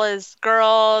well as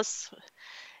girls.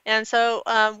 And so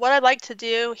what I'd like to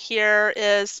do here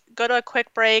is go to a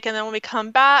quick break, and then when we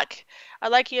come back,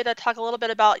 I'd like you to talk a little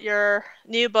bit about your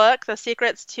new book, The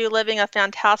Secrets to Living a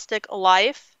Fantastic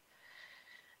Life.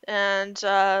 And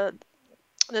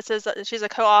she's a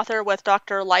co-author with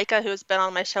Dr. Laika, who's been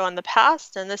on my show in the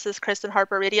past, and this is Kristen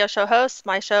Harper, radio show host.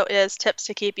 My show is Tips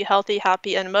to Keep You Healthy,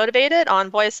 Happy, and Motivated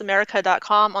on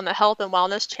voiceamerica.com on the Health and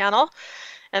Wellness channel.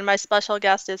 And my special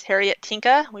guest is Harriet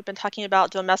Tinka. We've been talking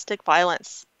about domestic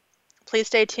violence. Please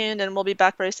stay tuned, and we'll be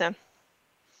back very soon.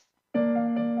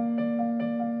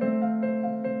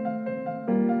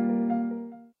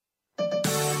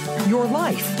 Your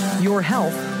life, your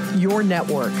health, your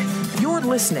network. You're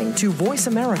listening to Voice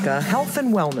America Health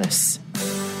and Wellness.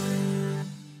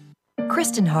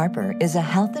 Kristen Harper is a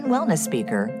health and wellness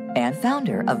speaker and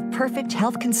founder of Perfect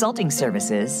Health Consulting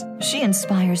Services. She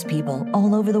inspires people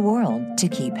all over the world to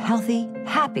keep healthy,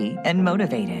 happy, and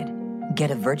motivated.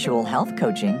 Get a virtual health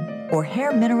coaching or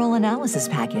hair mineral analysis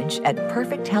package at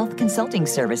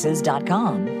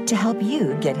perfecthealthconsultingservices.com to help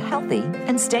you get healthy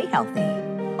and stay healthy.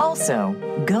 Also,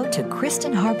 go to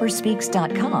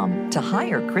KristenHarperSpeaks.com to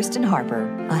hire Kristen Harper,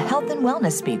 a health and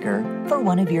wellness speaker, for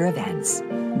one of your events.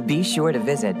 Be sure to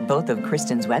visit both of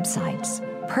Kristen's websites,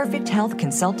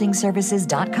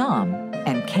 PerfectHealthConsultingServices.com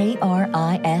and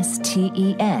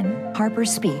KRISTEN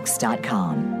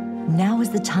HarperSpeaks.com. Now is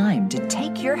the time to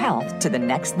take your health to the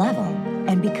next level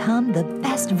and become the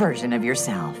best version of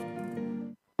yourself.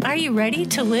 Are you ready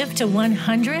to live to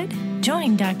 100?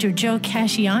 Join Dr. Joe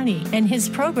Casciani and his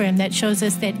program that shows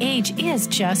us that age is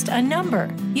just a number.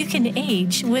 You can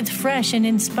age with fresh and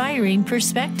inspiring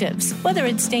perspectives, whether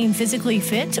it's staying physically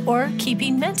fit or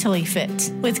keeping mentally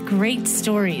fit. With great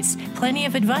stories, plenty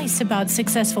of advice about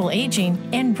successful aging,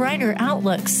 and brighter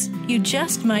outlooks. You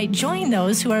just might join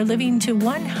those who are living to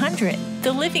 100.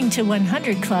 The Living to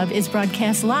 100 Club is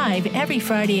broadcast live every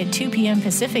Friday at 2 p.m.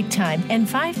 Pacific Time and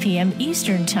 5 p.m.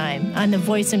 Eastern Time on the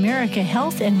Voice America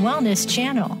Health and Wellness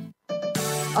channel.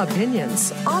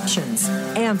 Opinions, options,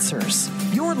 answers.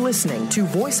 You're listening to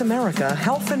Voice America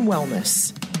Health and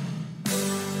Wellness.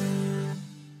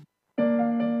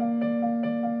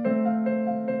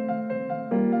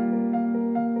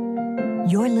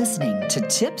 You're listening to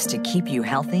Tips to Keep You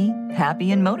Healthy,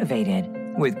 Happy, and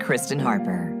Motivated with Kristen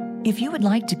Harper. If you would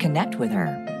like to connect with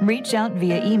her, reach out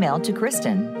via email to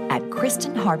Kristen at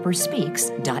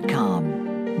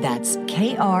KristenHarperSpeaks.com. That's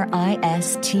KRISTEN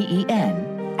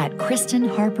at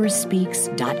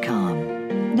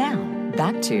KristenHarperSpeaks.com. Now,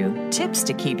 back to Tips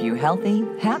to Keep You Healthy,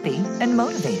 Happy, and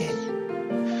Motivated.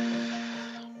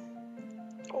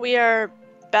 We are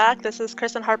back. This is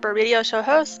Kristen Harper, radio show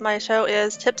host. My show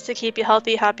is Tips to Keep You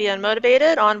Healthy, Happy, and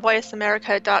Motivated on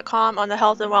voiceamerica.com on the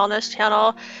Health and Wellness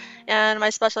channel. And my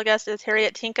special guest is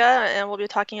Harriet Tinka, and we'll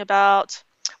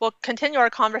continue our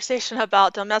conversation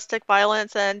about domestic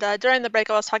violence. And during the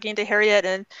break, I was talking to Harriet,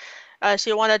 and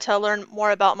she wanted to learn more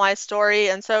about my story.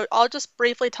 And so I'll just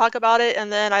briefly talk about it,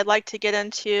 and then I'd like to get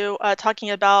into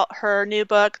talking about her new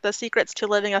book, The Secrets to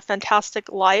Living a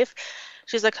Fantastic Life.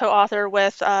 She's a co-author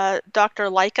with Dr.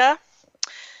 Laika.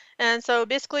 And so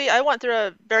basically, I went through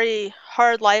a very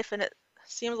hard life, and it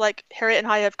seems like Harriet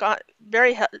and I have got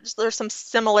there's some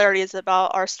similarities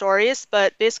about our stories,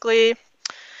 but basically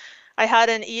I had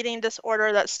an eating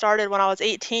disorder that started when I was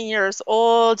 18 years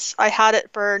old. I had it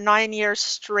for 9 years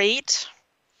straight.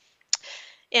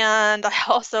 And I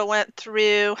also went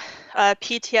through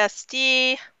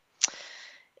PTSD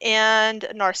and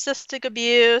narcissistic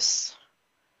abuse.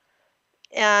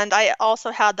 And I also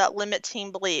had that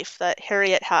limiting belief that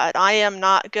Harriet had. I am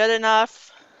not good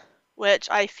enough, which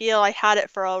I feel I had it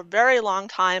for a very long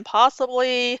time,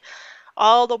 possibly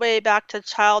all the way back to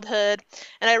childhood.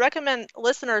 And I recommend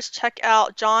listeners check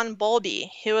out John Bowlby.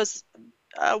 He was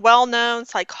a well-known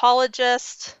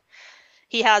psychologist.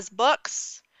 He has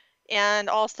books, and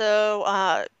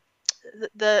also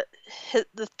the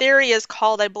theory is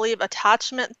called, I believe,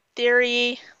 attachment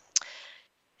theory.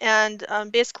 And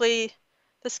basically,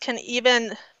 this can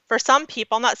even, for some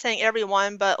people, I'm not saying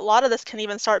everyone, but a lot of this can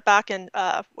even start back in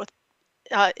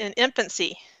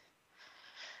infancy.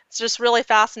 It's just really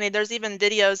fascinating. There's even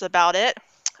videos about it.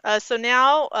 So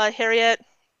now, Harriet,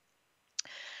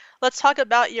 let's talk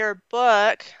about your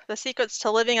book, The Secrets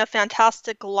to Living a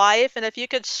Fantastic Life. And if you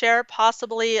could share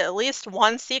possibly at least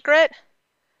one secret.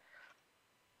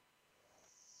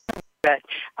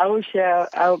 I will share,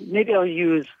 maybe I'll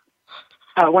use,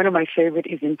 one of my favorite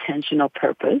is intentional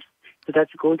purpose. So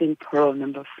that's Golden Pearl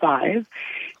number 5.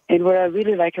 And what I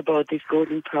really like about this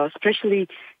Golden Pearl, especially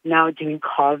now during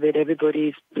COVID,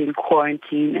 everybody's in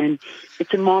quarantine, and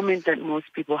it's a moment that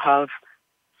most people have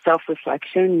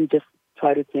self-reflection. You just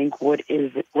try to think, what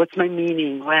is it? What's my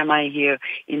meaning? Why am I here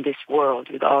in this world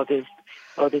with all this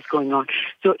going on?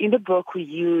 So in the book, we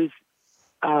use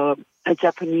a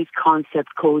Japanese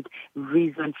concept called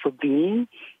reason for being,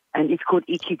 and it's called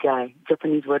Ikigai,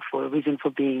 Japanese word for reason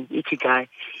for being, Ikigai.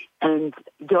 And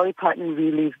Dolly Parton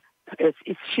really,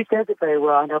 she says it very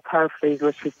well, and I'll paraphrase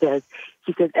what she says.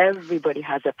 She says, everybody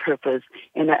has a purpose,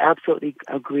 and I absolutely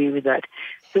agree with that.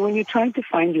 So when you're trying to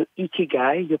find your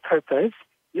Ikigai, your purpose,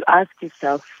 you ask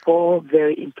yourself 4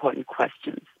 very important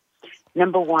questions.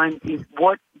 Number 1 is,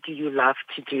 what do you love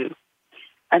to do?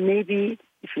 And maybe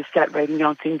if you start writing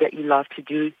down things that you love to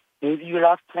do, maybe you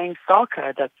love playing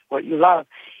soccer, that's what you love.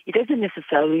 It doesn't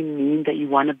necessarily mean that you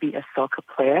want to be a soccer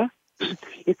player.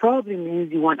 It probably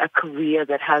means you want a career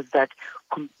that has that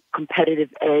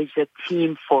competitive edge, that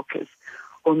team focus.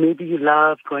 Or maybe you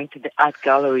love going to the art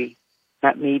gallery.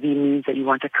 That maybe means that you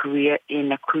want a career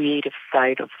in a creative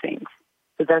side of things.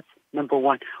 So that's number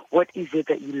 1. What is it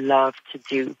that you love to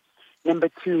do? Number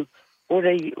 2, what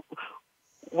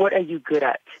are you good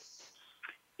at?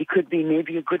 It could be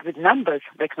maybe you're good with numbers.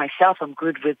 Like myself, I'm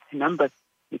good with numbers.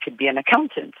 You could be an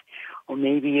accountant. Or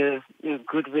maybe you're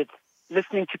good with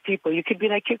listening to people. You could be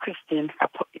like you, Christine,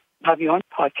 have your own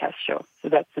podcast show. So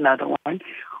that's another one.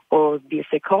 Or be a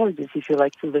psychologist if you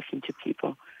like to listen to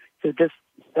people. So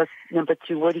that's number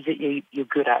 2. What is it you're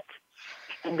good at?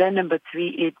 And then number 3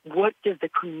 is, what does the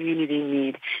community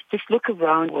need? Just look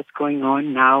around what's going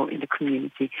on now in the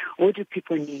community. What do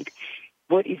people need?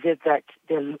 What is it that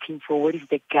they're looking for? What is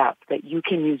the gap that you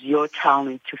can use your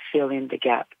talent to fill in the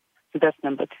gap? So that's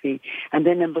number 3. And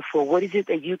then number 4, what is it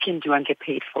that you can do and get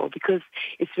paid for? Because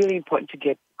it's really important to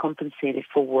get compensated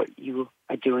for what you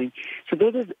are doing. So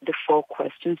those are the 4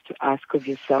 questions to ask of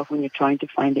yourself when you're trying to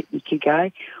find the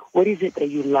Ikigai. What is it that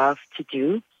you love to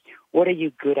do? What are you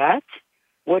good at?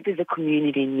 What does the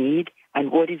community need?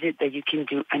 And what is it that you can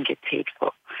do and get paid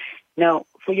for? Now,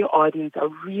 for your audience, I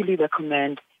really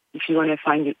recommend, if you want to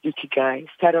find your Ikigai,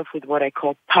 start off with what I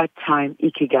call part-time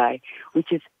Ikigai,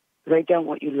 which is write down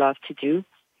what you love to do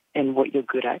and what you're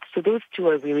good at. So those 2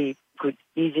 are really good,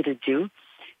 easy to do.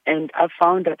 And I've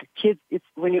found that kids,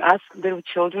 when you ask little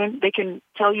children, they can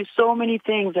tell you so many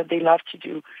things that they love to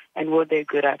do and what they're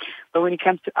good at. But when it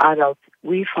comes to adults,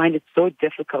 we find it so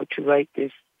difficult to write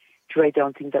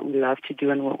down things that we love to do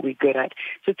and what we're good at.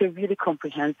 So it's a really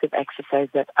comprehensive exercise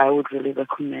that I would really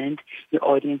recommend your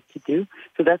audience to do.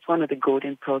 So that's one of the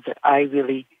golden pearls that I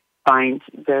really find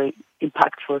very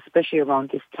impactful, especially around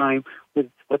this time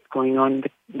with what's going on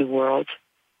in the world.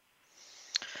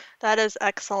 That is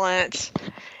excellent.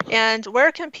 And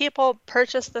where can people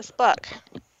purchase this book?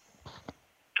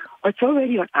 It's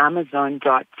already on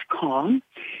Amazon.com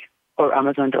or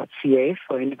Amazon.ca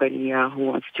for anybody who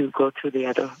wants to go to the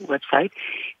other website.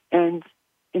 And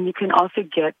you can also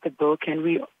get the book, and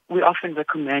we often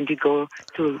recommend you go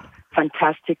to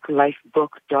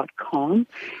fantasticlifebook.com,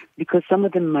 because some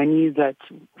of the money that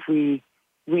we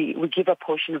give a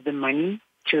portion of the money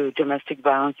to domestic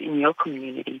violence in your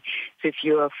community. So if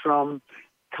you are from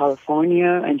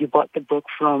California and you bought the book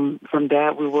from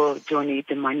there, we will donate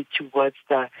the money towards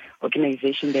the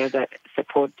organization there that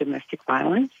support domestic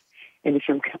violence. And if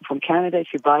you're from Canada,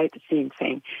 if you buy it, the same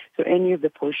thing. So any of the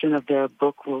portion of the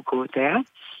book will go there.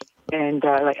 And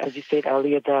like as you said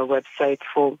earlier, the website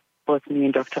for both me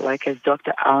and Dr. Leica is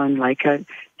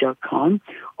dralanleica.com.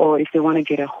 Or if they want to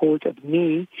get a hold of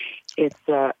me, it's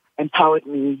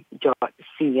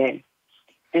empoweredme.ca.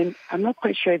 And I'm not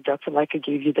quite sure if Dr. Leica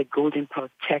gave you the Golden Pearl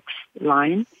text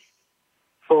line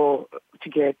to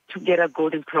get a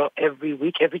Golden Pearl every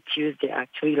week, every Tuesday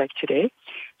actually, like today.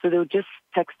 So they'll just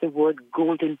text the word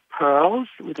Golden Pearls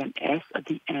with an S at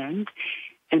the end,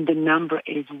 and the number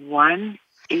is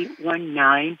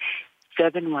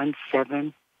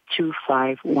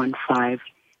 1-819-717-2515.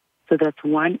 So that's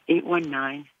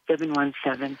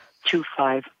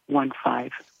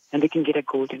 1-819-717-2515, and they can get a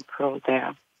Golden Pearl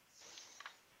there.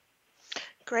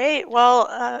 Great.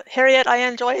 Well, Harriet, I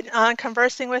enjoyed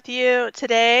conversing with you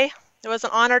today. It was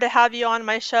an honor to have you on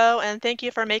my show, and thank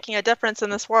you for making a difference in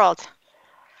this world.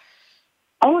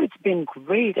 Oh, it's been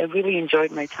great. I really enjoyed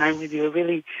my time with you.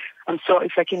 So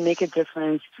if I can make a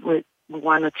difference with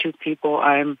one or two people,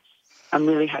 I'm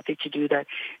really happy to do that.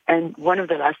 And one of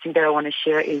the last things that I want to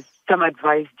share is some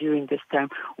advice during this time.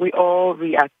 We all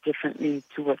react differently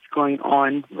to what's going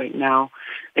on right now.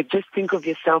 Like, just think of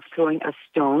yourself throwing a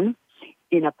stone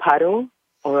in a puddle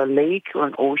or a lake or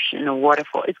an ocean or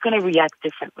waterfall. It's going to react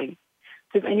differently.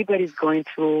 So if anybody's going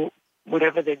through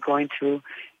whatever they're going through,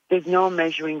 there's no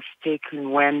measuring stick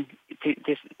when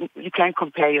you can't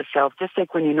compare yourself. Just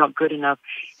like when you're not good enough,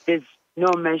 there's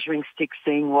no measuring stick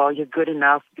saying, well, you're good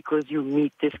enough because you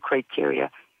meet this criteria.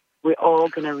 We're all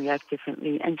going to react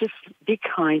differently. And just be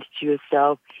kind to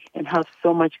yourself and have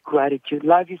so much gratitude.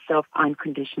 Love yourself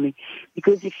unconditionally.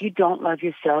 Because if you don't love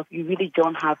yourself, you really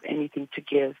don't have anything to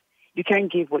give. You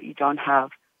can't give what you don't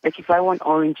have. Like, if I want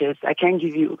oranges, I can't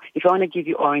give you, if I want to give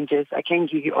you oranges, I can't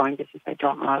give you oranges if I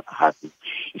don't have them.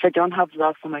 If I don't have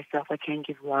love for myself, I can't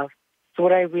give love. So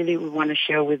what I really want to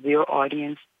share with your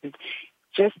audience is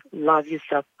just love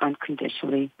yourself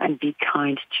unconditionally and be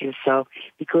kind to yourself,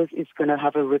 because it's going to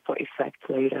have a ripple effect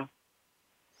later.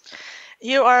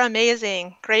 You are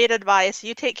amazing. Great advice.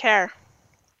 You take care.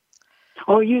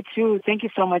 Oh, you too. Thank you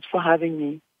so much for having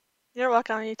me. You're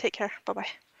welcome. You take care. Bye-bye.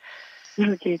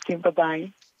 Okay, too.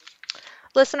 Bye-bye.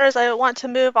 Listeners, I want to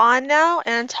move on now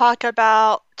and talk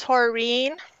about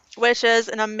taurine, which is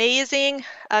an amazing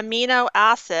amino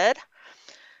acid.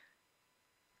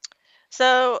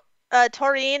 So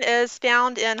taurine is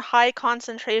found in high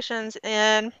concentrations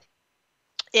in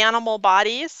animal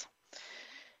bodies.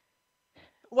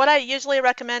 What I usually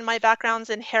recommend, my background's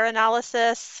in hair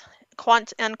analysis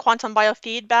and quantum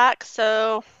biofeedback.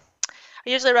 So I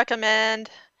usually recommend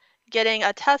getting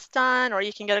a test done, or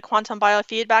you can get a quantum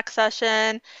biofeedback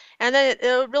session, and then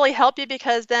it'll really help you,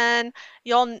 because then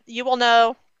you will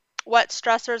know what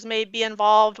stressors may be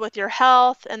involved with your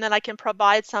health, and then I can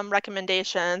provide some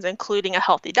recommendations, including a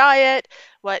healthy diet,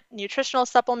 what nutritional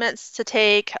supplements to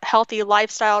take, healthy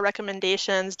lifestyle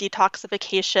recommendations,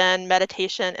 detoxification,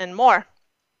 meditation, and more.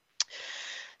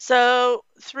 So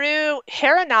through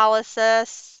hair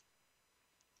analysis,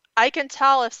 I can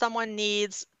tell if someone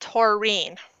needs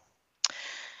taurine.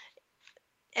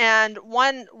 And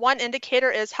one indicator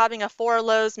is having a 4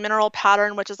 lows mineral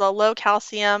pattern, which is a low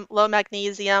calcium, low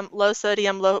magnesium, low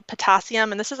sodium, low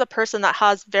potassium. And this is a person that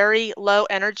has very low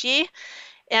energy.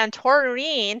 And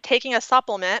taurine, taking a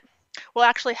supplement, will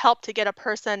actually help to get a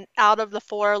person out of the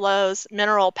 4 lows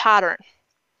mineral pattern.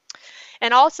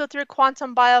 And also through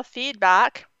quantum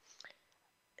biofeedback,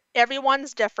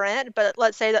 everyone's different, but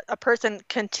let's say that a person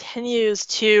continues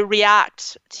to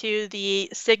react to the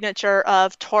signature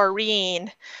of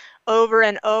taurine over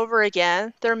and over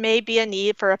again, there may be a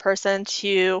need for a person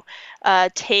to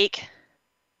take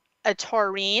a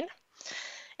taurine.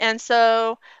 And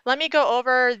so let me go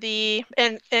over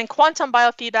and quantum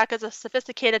biofeedback is a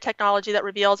sophisticated technology that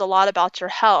reveals a lot about your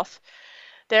health.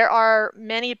 There are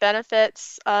many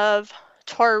benefits of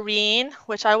taurine,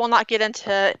 which I will not get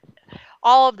into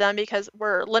all of them because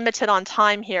we're limited on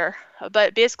time here.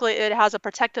 But basically, it has a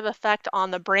protective effect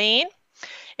on the brain.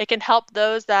 It can help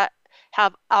those that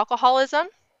have alcoholism.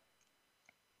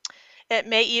 It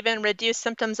may even reduce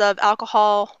symptoms of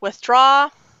alcohol withdrawal.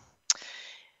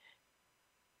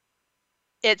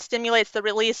 It stimulates the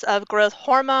release of growth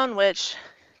hormone, which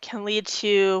can lead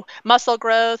to muscle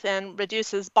growth and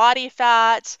reduces body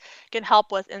fat. It can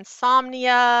help with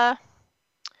insomnia.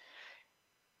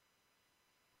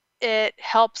 It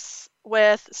helps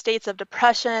with states of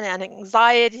depression and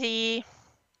anxiety.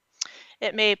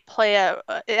 It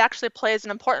actually plays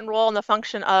an important role in the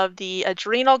function of the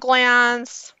adrenal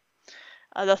glands,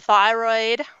 the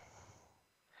thyroid,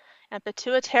 and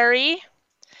pituitary.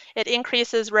 It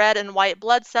increases red and white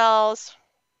blood cells.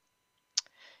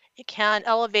 It can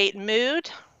elevate mood.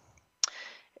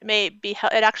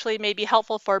 It actually may be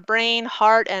helpful for brain,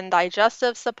 heart, and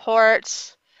digestive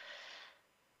support.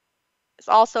 It's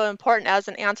also important as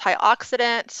an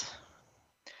antioxidant,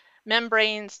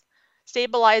 membrane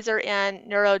stabilizer,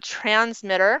 and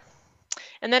neurotransmitter.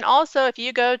 And then also, if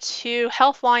you go to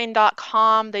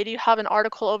healthline.com, they do have an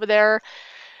article over there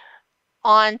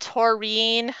on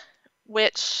taurine,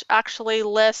 which actually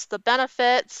lists the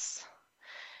benefits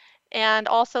and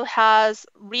also has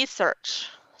research.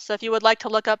 So if you would like to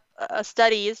look up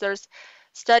studies, there's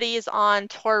studies on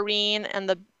taurine and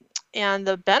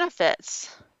the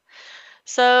benefits.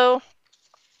 So,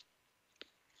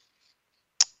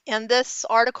 and this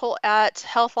article at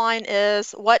Healthline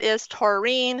is What is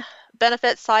Taurine?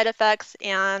 Benefits, side effects,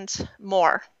 and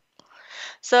more.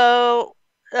 So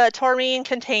taurine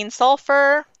contains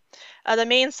sulfur. The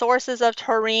main sources of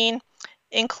taurine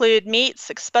include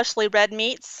meats, especially red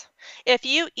meats. If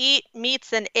you eat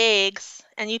meats and eggs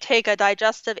and you take a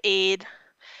digestive aid,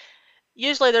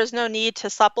 usually there's no need to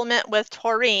supplement with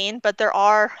taurine, but there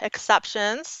are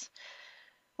exceptions,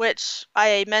 which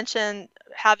I mentioned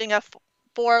having a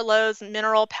 4 lows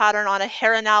mineral pattern on a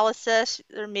hair analysis.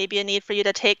 There may be a need for you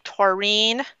to take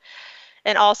taurine.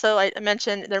 And also I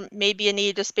mentioned there may be a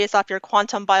need just based off your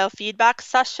quantum biofeedback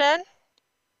session.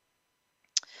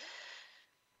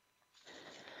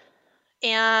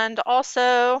 And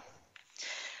also,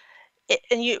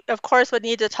 and you of course would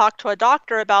need to talk to a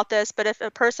doctor about this, but if a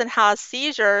person has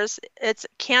seizures, it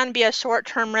can be a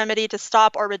short-term remedy to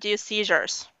stop or reduce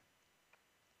seizures.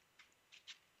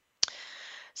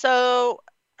 So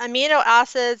amino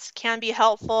acids can be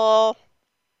helpful.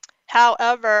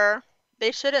 However,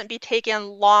 they shouldn't be taken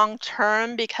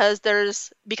long-term because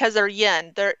they're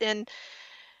yin. They're in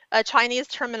a Chinese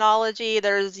terminology,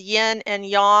 there's yin and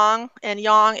yang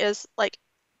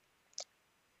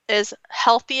is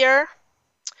healthier,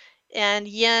 and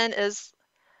yin is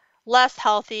less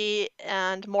healthy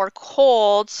and more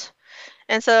cold.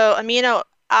 And so amino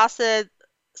acid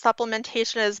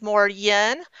supplementation is more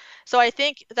yin. So I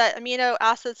think that amino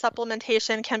acid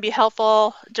supplementation can be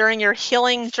helpful during your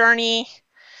healing journey,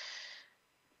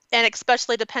 and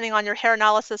especially depending on your hair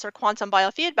analysis or quantum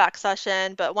biofeedback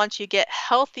session. But once you get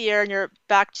healthier and you're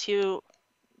back to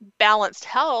balanced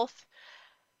health,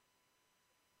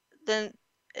 then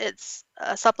it's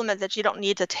a supplement that you don't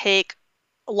need to take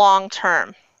long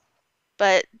term,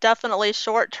 but definitely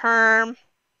short term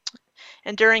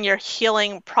and during your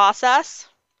healing process.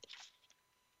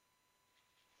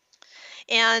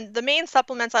 And the main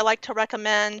supplements I like to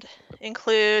recommend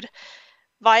include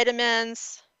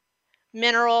vitamins,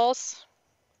 minerals,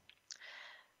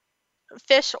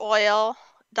 fish oil,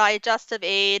 digestive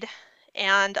aid,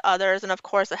 and others, and of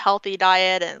course a healthy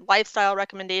diet and lifestyle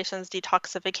recommendations,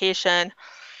 detoxification.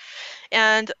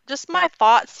 And just my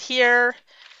thoughts here,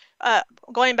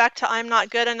 going back to I'm not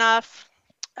good enough,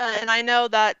 and I know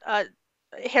that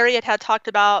Harriet had talked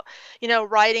about,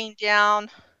 writing down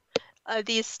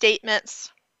these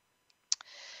statements.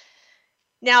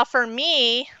 Now for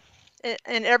me,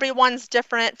 and everyone's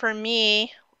different, for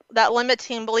me, that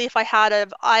limiting belief I had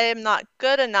of I am not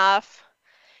good enough,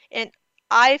 and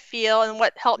I feel, and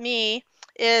what helped me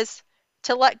is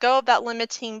to let go of that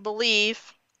limiting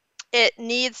belief. It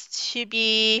needs to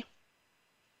be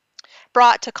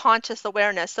brought to conscious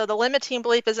awareness. So the limiting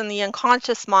belief is in the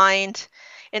unconscious mind.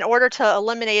 In order to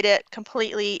eliminate it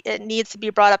completely, it needs to be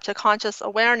brought up to conscious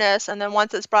awareness. And then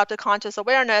once it's brought to conscious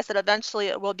awareness,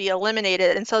 it will be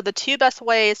eliminated. And so the two best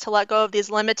ways to let go of these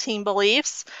limiting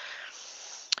beliefs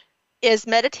is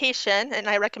meditation. And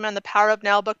I recommend The Power of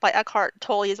Now book by Eckhart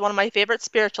Tolle. He's one of my favorite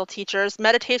spiritual teachers.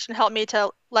 Meditation helped me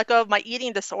to let go of my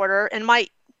eating disorder. And my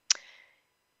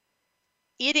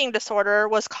eating disorder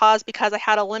was caused because I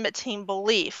had a limiting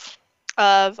belief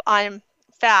of I'm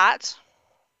fat.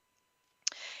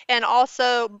 And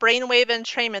also brainwave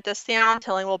entrainment, the sound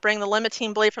healing, will bring the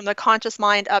limiting belief from the conscious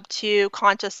mind up to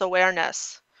conscious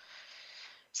awareness.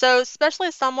 So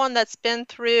especially someone that's been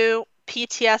through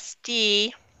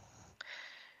PTSD,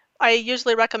 I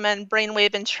usually recommend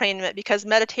brainwave entrainment because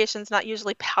meditation is not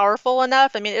usually powerful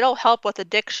enough. I mean, it'll help with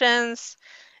addictions.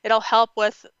 It'll help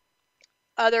with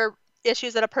other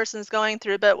issues that a person is going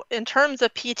through. But in terms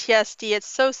of PTSD, it's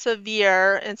so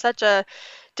severe and such a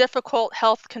difficult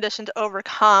health condition to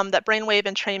overcome that brainwave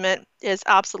entrainment is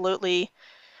absolutely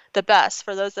the best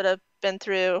for those that have been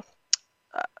through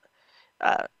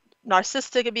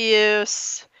narcissistic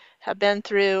abuse, have been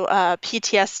through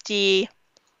PTSD.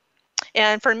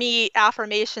 And for me,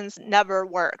 affirmations never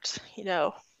worked,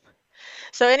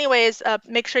 So anyways,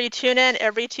 make sure you tune in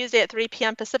every Tuesday at 3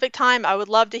 p.m. Pacific time. I would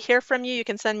love to hear from you. You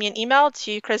can send me an email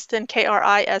to Kristen, Kristen,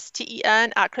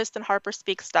 at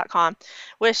KristenHarperSpeaks.com.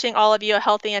 Wishing all of you a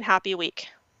healthy and happy week.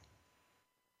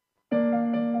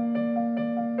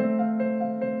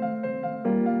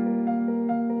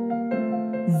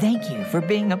 Thank you for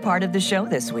being a part of the show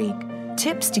this week.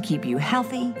 Tips to keep you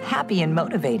healthy, happy, and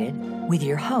motivated with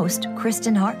your host,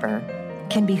 Kristen Harper,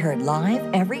 can be heard live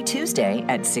every Tuesday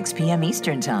at 6 p.m.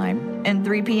 Eastern Time and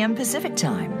 3 p.m. Pacific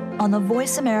Time on the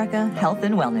Voice America Health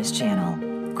and Wellness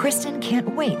Channel. Kristen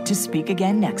can't wait to speak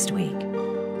again next week.